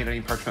 so you don't need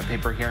any parchment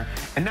paper here.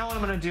 And now what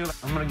I'm going to do,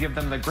 I'm going to give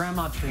them the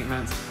grandma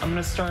treatments. I'm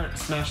going to start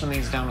smashing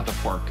these down with a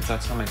fork, because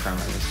that's how my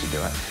grandma used to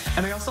do it.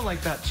 And I also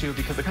like that too,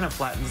 because it kind of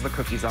flattens the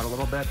cookies out a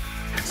little bit.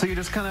 So you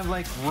just kind of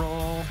like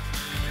roll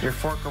your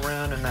fork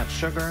around in that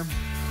sugar.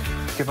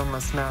 Give them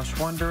a smash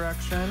one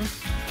direction.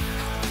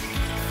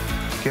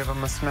 Give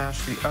them a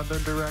smash the other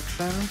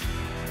direction.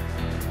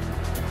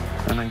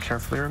 And then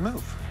carefully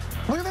remove.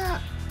 Look at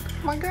that.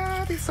 Oh my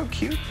God, he's so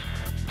cute.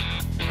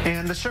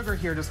 And the sugar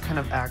here just kind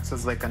of acts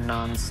as like a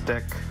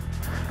non-stick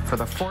for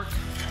the fork,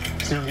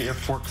 so you don't get your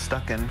fork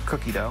stuck in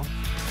cookie dough.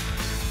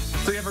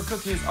 So you have our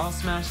cookies all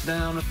smashed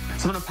down.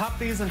 So I'm gonna pop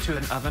these into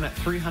an oven at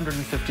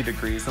 350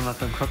 degrees and let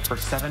them cook for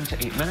 7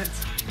 to 8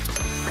 minutes.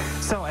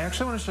 So I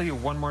actually wanna show you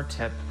one more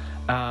tip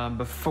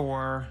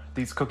before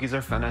these cookies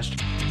are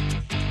finished.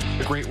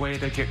 A great way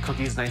to get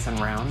cookies nice and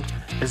round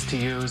is to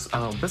use a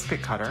little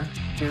biscuit cutter.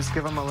 You just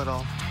give them a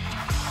little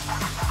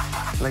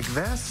like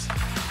this,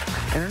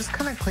 and it just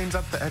kind of cleans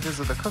up the edges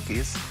of the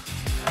cookies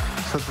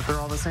so that they're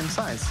all the same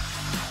size.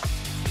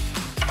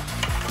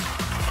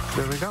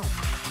 There we go.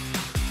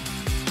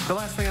 The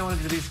last thing I want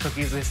to do to these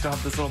cookies, they still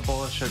have this little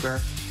bowl of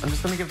sugar. I'm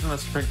just going to give them a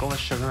sprinkle of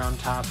sugar on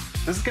top.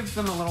 This gives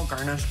them a little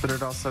garnish, but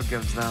it also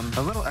gives them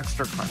a little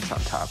extra crunch on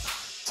top.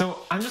 So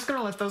I'm just going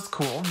to let those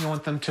cool. You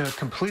want them to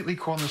completely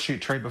cool in the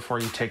sheet tray before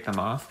you take them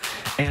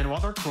off. And while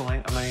they're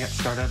cooling, I'm going to get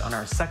started on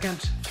our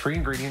second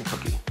 3-ingredient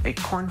cookie, a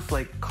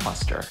cornflake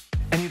cluster.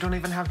 And you don't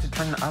even have to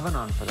turn the oven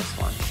on for this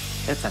one.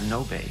 It's a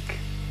no-bake.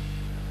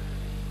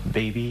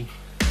 Baby.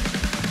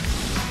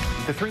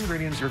 The 3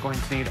 ingredients you're going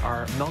to need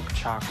are milk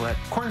chocolate,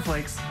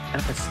 cornflakes,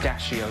 and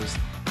pistachios.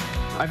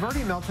 I've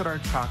already melted our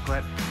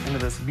chocolate into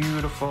this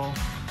beautiful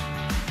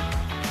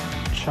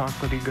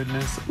chocolatey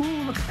goodness.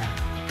 Ooh, look at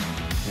that.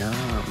 Yum.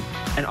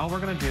 And all we're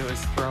gonna do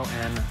is throw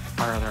in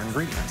our other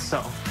ingredients. So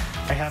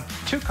I have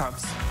 2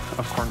 cups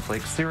of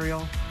cornflake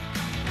cereal,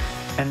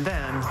 and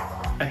then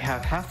I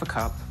have half a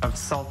cup of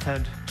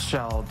salted,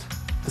 shelled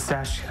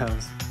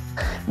pistachios.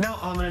 Now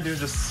all I'm gonna do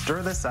is just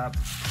stir this up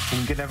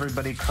and get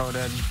everybody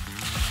coated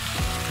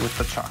with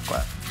the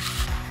chocolate.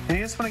 And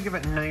you just wanna give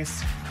it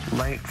nice,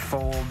 light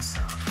folds,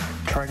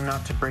 trying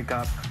not to break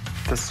up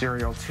the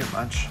cereal too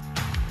much.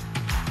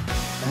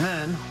 And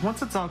then,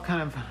 once it's all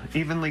kind of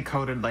evenly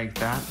coated like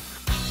that,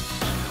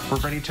 we're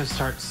ready to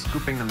start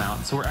scooping them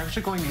out. So we're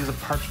actually going to use a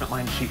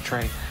parchment-lined sheet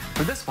tray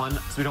for this one,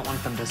 so we don't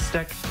want them to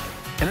stick.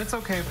 And it's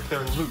okay if they're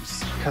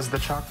loose, because the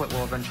chocolate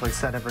will eventually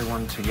set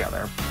everyone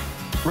together.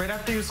 Right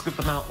after you scoop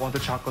them out, while the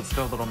chocolate's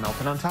still a little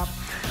melted on top,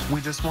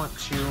 we just want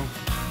to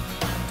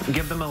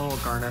give them a little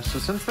garnish. So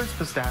since there's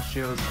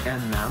pistachios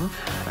in them,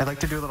 I'd like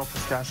to do a little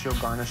pistachio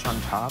garnish on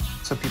top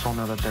so people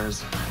know that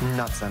there's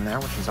nuts in there,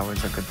 which is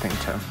always a good thing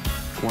to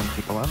warn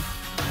people of.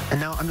 And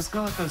now I'm just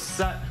gonna let those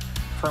set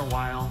for a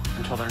while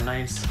until they're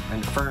nice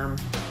and firm.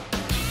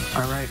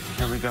 All right,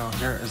 here we go.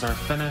 Here is our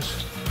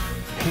finished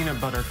peanut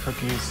butter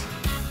cookies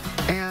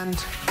and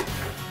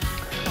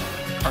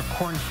our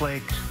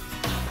cornflake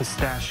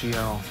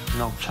pistachio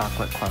milk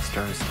chocolate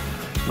clusters.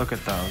 Look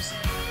at those.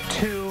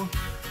 2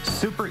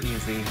 super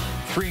easy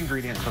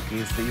 3-ingredient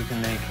cookies that you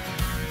can make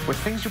with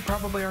things you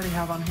probably already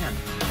have on hand.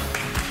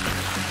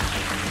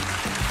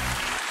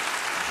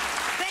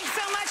 Thanks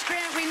so much,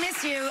 Grant. We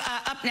miss you.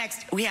 Up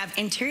next, we have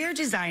interior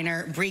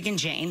designer Breegan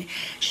Jane.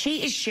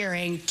 She is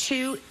sharing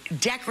 2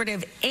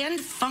 decorative and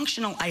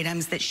functional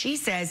items that she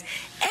says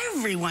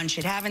everyone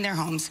should have in their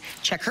homes.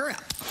 Check her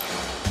out.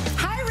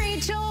 Hi,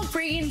 Rachel.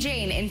 Breegan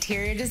Jane,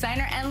 interior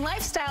designer and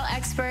lifestyle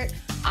expert.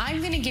 I'm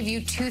going to give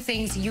you 2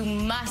 things you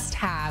must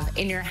have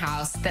in your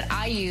house that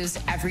I use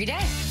every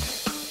day.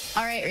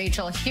 All right,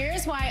 Rachel,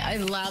 here's why I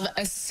love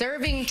a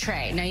serving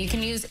tray. Now, you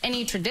can use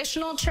any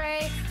traditional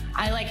tray.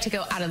 I like to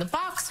go out of the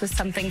box with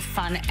something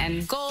fun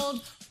and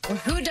gold. Or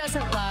who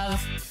doesn't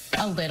love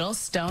a little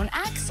stone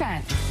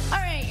accent? All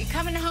right, you're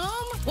coming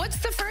home? What's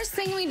the first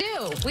thing we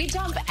do? We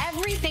dump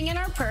everything in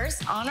our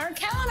purse on our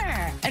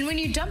counter. And when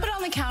you dump it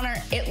on the counter,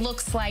 it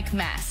looks like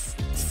mess.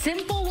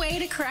 Simple way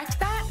to correct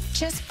that,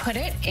 just put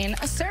it in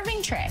a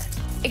serving tray.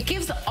 It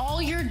gives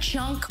all your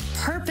junk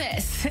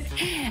purpose.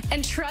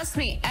 And trust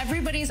me,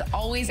 everybody's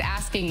always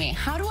asking me,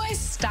 how do I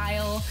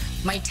style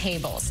my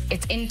tables?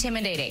 It's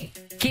intimidating.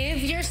 Give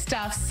your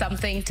stuff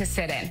something to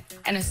sit in.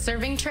 And a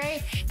serving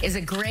tray is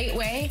a great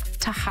way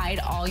to hide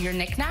all your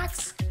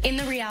knickknacks in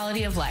the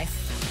reality of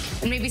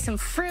life. And maybe some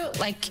fruit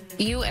like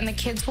you and the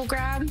kids will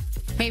grab.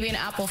 Maybe an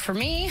apple for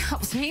me,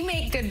 helps me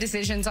make good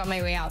decisions on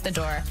my way out the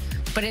door.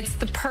 But it's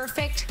the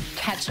perfect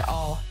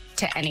catch-all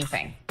to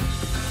anything.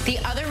 The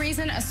other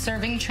reason a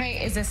serving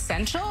tray is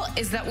essential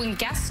is that when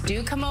guests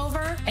do come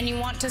over and you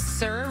want to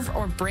serve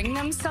or bring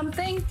them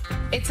something,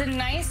 it's a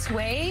nice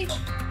way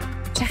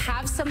to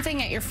have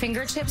something at your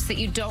fingertips that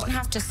you don't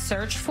have to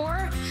search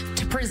for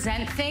to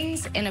present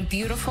things in a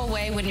beautiful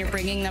way when you're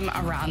bringing them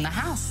around the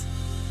house.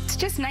 It's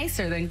just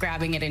nicer than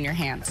grabbing it in your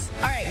hands.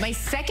 All right, my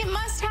second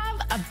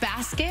must-have, a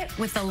basket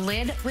with a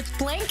lid with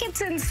blankets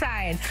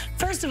inside.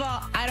 First of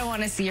all, I don't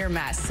want to see your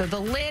mess, so the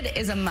lid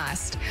is a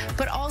must.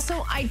 But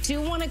also, I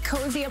do want to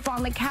cozy up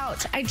on the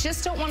couch. I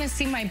just don't want to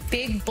see my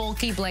big,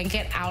 bulky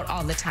blanket out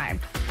all the time.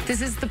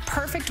 This is the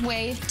perfect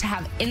way to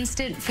have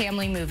instant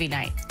family movie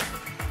night.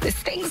 This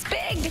thing's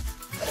big,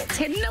 but it's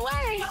hidden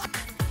away.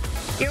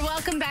 You're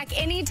welcome back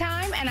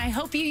anytime, and I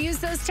hope you use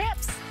those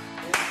tips.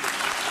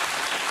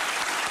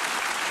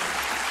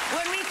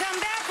 When we come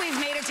back, we've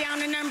made it down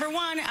to number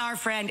 1. Our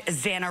friend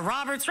Xana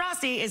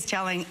Roberts-Rossi is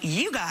telling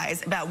you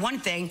guys about one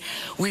thing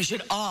we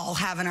should all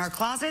have in our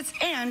closets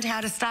and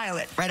how to style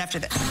it right after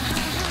this.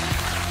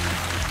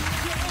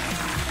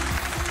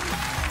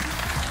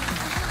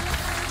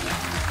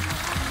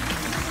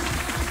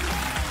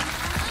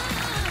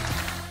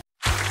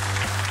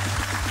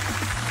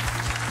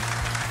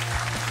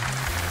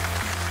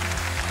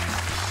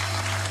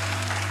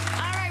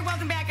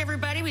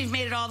 We've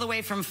made it all the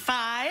way from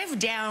 5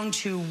 down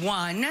to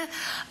 1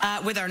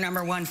 with our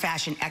number 1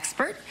 fashion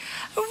expert,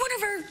 one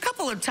of our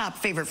couple of top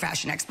favorite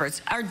fashion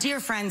experts, our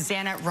dear friend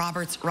Xana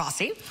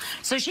Roberts-Rossi.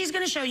 So she's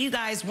going to show you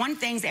guys one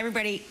thing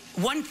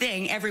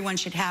everyone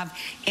should have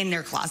in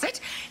their closet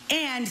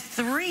and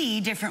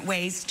 3 different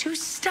ways to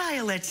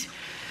style it.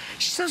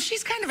 So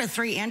she's kind of a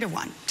 3 and a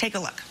 1. Take a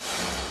look.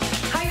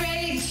 Hi,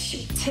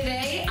 Rach.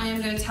 Today I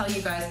am going to tell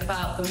you guys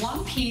about the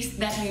one piece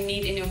that you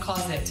need in your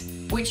closet,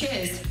 which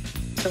is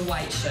the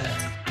white shirt.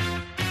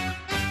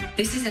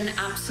 This is an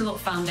absolute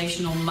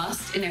foundational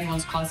must in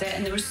everyone's closet,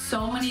 and there are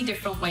so many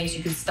different ways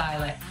you can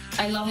style it.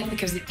 I love it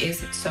because it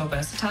is so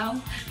versatile.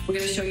 We're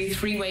going to show you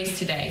 3 ways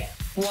today.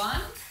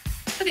 1,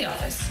 for the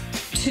office.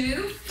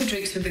 2, for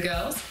drinks with the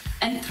girls.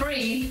 And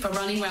 3, for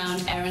running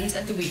around errands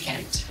at the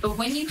weekend. But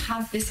when you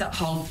have this at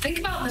home, think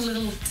about the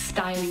little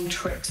styling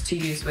tricks to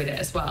use with it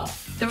as well.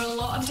 There are a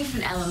lot of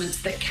different elements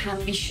that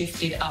can be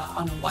shifted up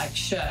on a white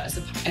shirt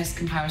as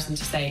comparison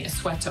to, say, a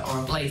sweater or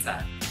a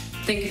blazer.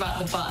 Think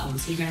about the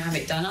buttons. Are you going to have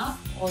it done up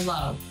or low?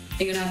 Are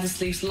you going to have the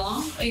sleeves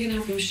long or are you going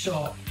to have them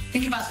short?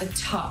 Think about the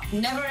tuck.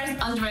 Never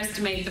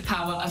underestimate the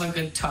power of a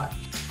good tuck.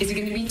 Is it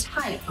going to be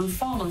tight and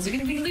formal? Is it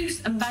going to be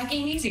loose and baggy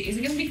and easy? Is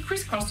it going to be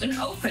crisscrossed and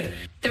open?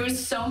 There are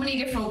so many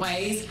different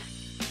ways.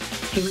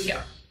 Here we go.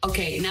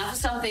 Okay, now for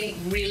something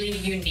really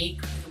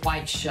unique with the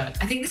white shirt.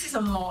 I think this is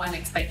a more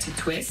unexpected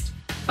twist,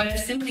 but I've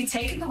simply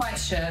taken the white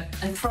shirt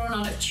and thrown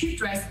on a cute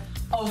dress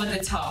over the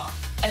top.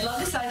 I love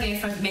this idea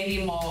for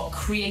maybe a more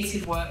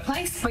creative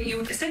workplace, where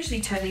you're essentially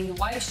turning the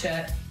white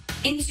shirt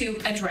into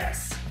a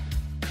dress.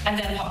 And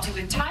then popped it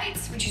with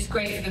tights, which is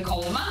great for the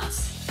colder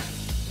months.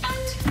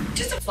 And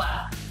just a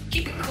flat.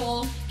 Keep it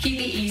cool, keep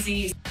it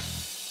easy.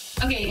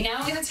 Okay, now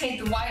I'm gonna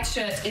take the white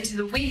shirt into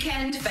the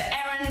weekend for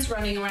errands,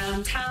 running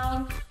around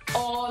town,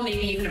 or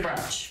maybe even a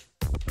brunch.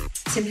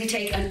 Simply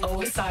take an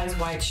oversized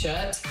white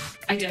shirt.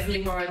 I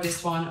definitely borrowed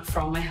this one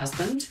from my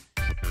husband.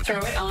 Throw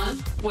it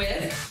on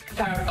with a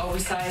pair of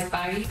oversized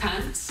baggy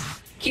pants.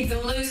 Keep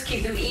them loose,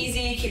 keep them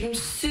easy, keep them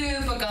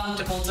super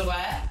comfortable to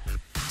wear.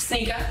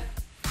 Sneaker,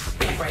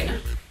 no-brainer.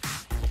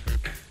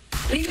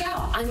 Leave it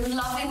out. I'm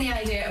loving the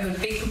idea of a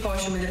big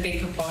proportion with a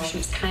big proportion.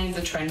 It's kind of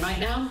the trend right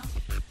now.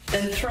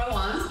 Then throw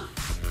on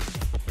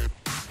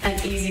an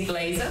easy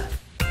blazer.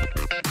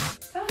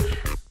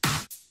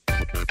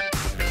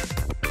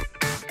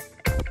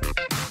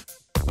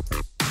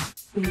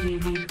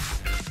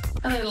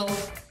 A little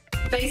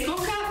baseball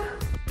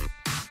cap.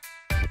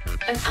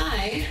 And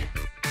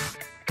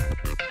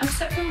I'm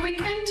set for a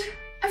weekend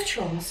of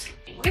chores.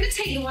 I'm going to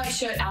take the white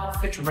shirt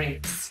out for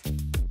drinks.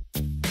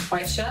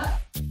 White shirt.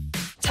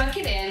 Tuck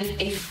it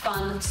in a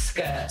fun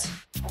skirt.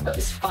 I've got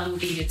this fun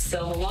beaded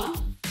silver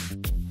one.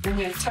 I'm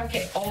going to tuck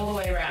it all the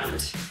way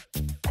around.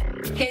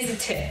 Here's a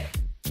tip.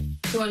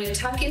 You want to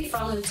tuck in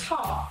from the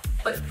top,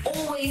 but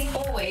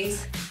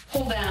always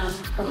pull down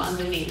from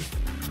underneath.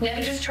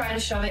 Never just try to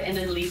shove it in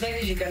and leave it,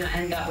 because you're going to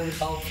end up with a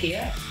bulk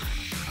here.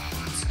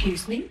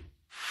 Excuse me.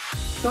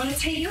 You want to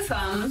take your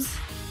thumbs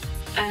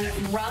and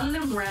run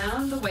them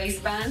round the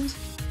waistband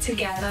to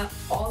gather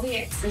all the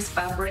excess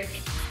fabric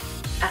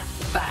at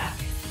the back.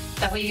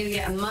 That way you're going to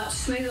get a much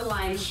smoother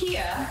line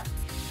here,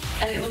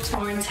 and it looks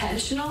more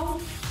intentional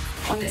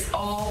when it's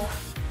all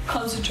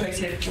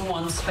concentrated in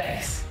one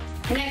space.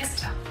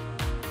 Next,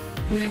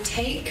 I'm going to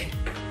take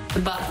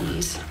the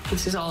buttons.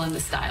 This is all in the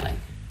styling.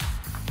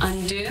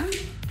 Undo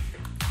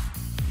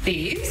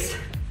these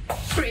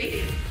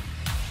 3,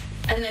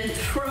 and then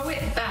throw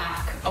it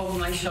back over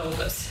my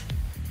shoulders.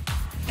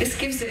 This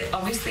gives it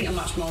obviously a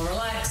much more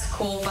relaxed,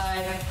 cool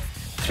vibe.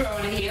 Throw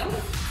on a heel.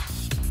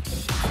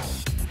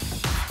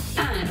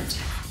 And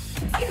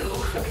you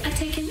are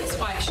taking this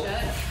white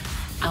shirt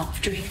out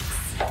for drinks.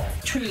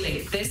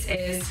 Truly, this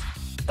is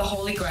the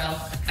holy grail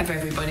of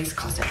everybody's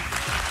closet.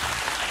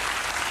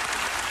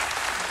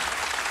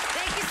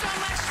 Thank you so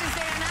much,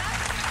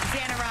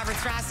 Susanna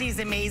Roberts-Rossi is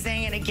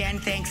amazing. And again,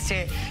 thanks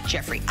to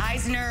Jeffrey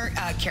Eisner,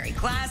 Carrie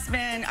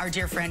Glassman, our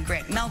dear friend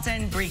Grant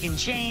Melton, Bregan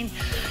Jane.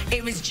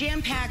 It was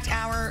jam-packed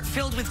hour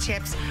filled with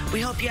tips.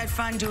 We hope you had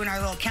fun doing our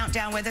little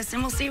countdown with us,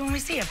 and we'll see you when we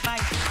see you. Bye.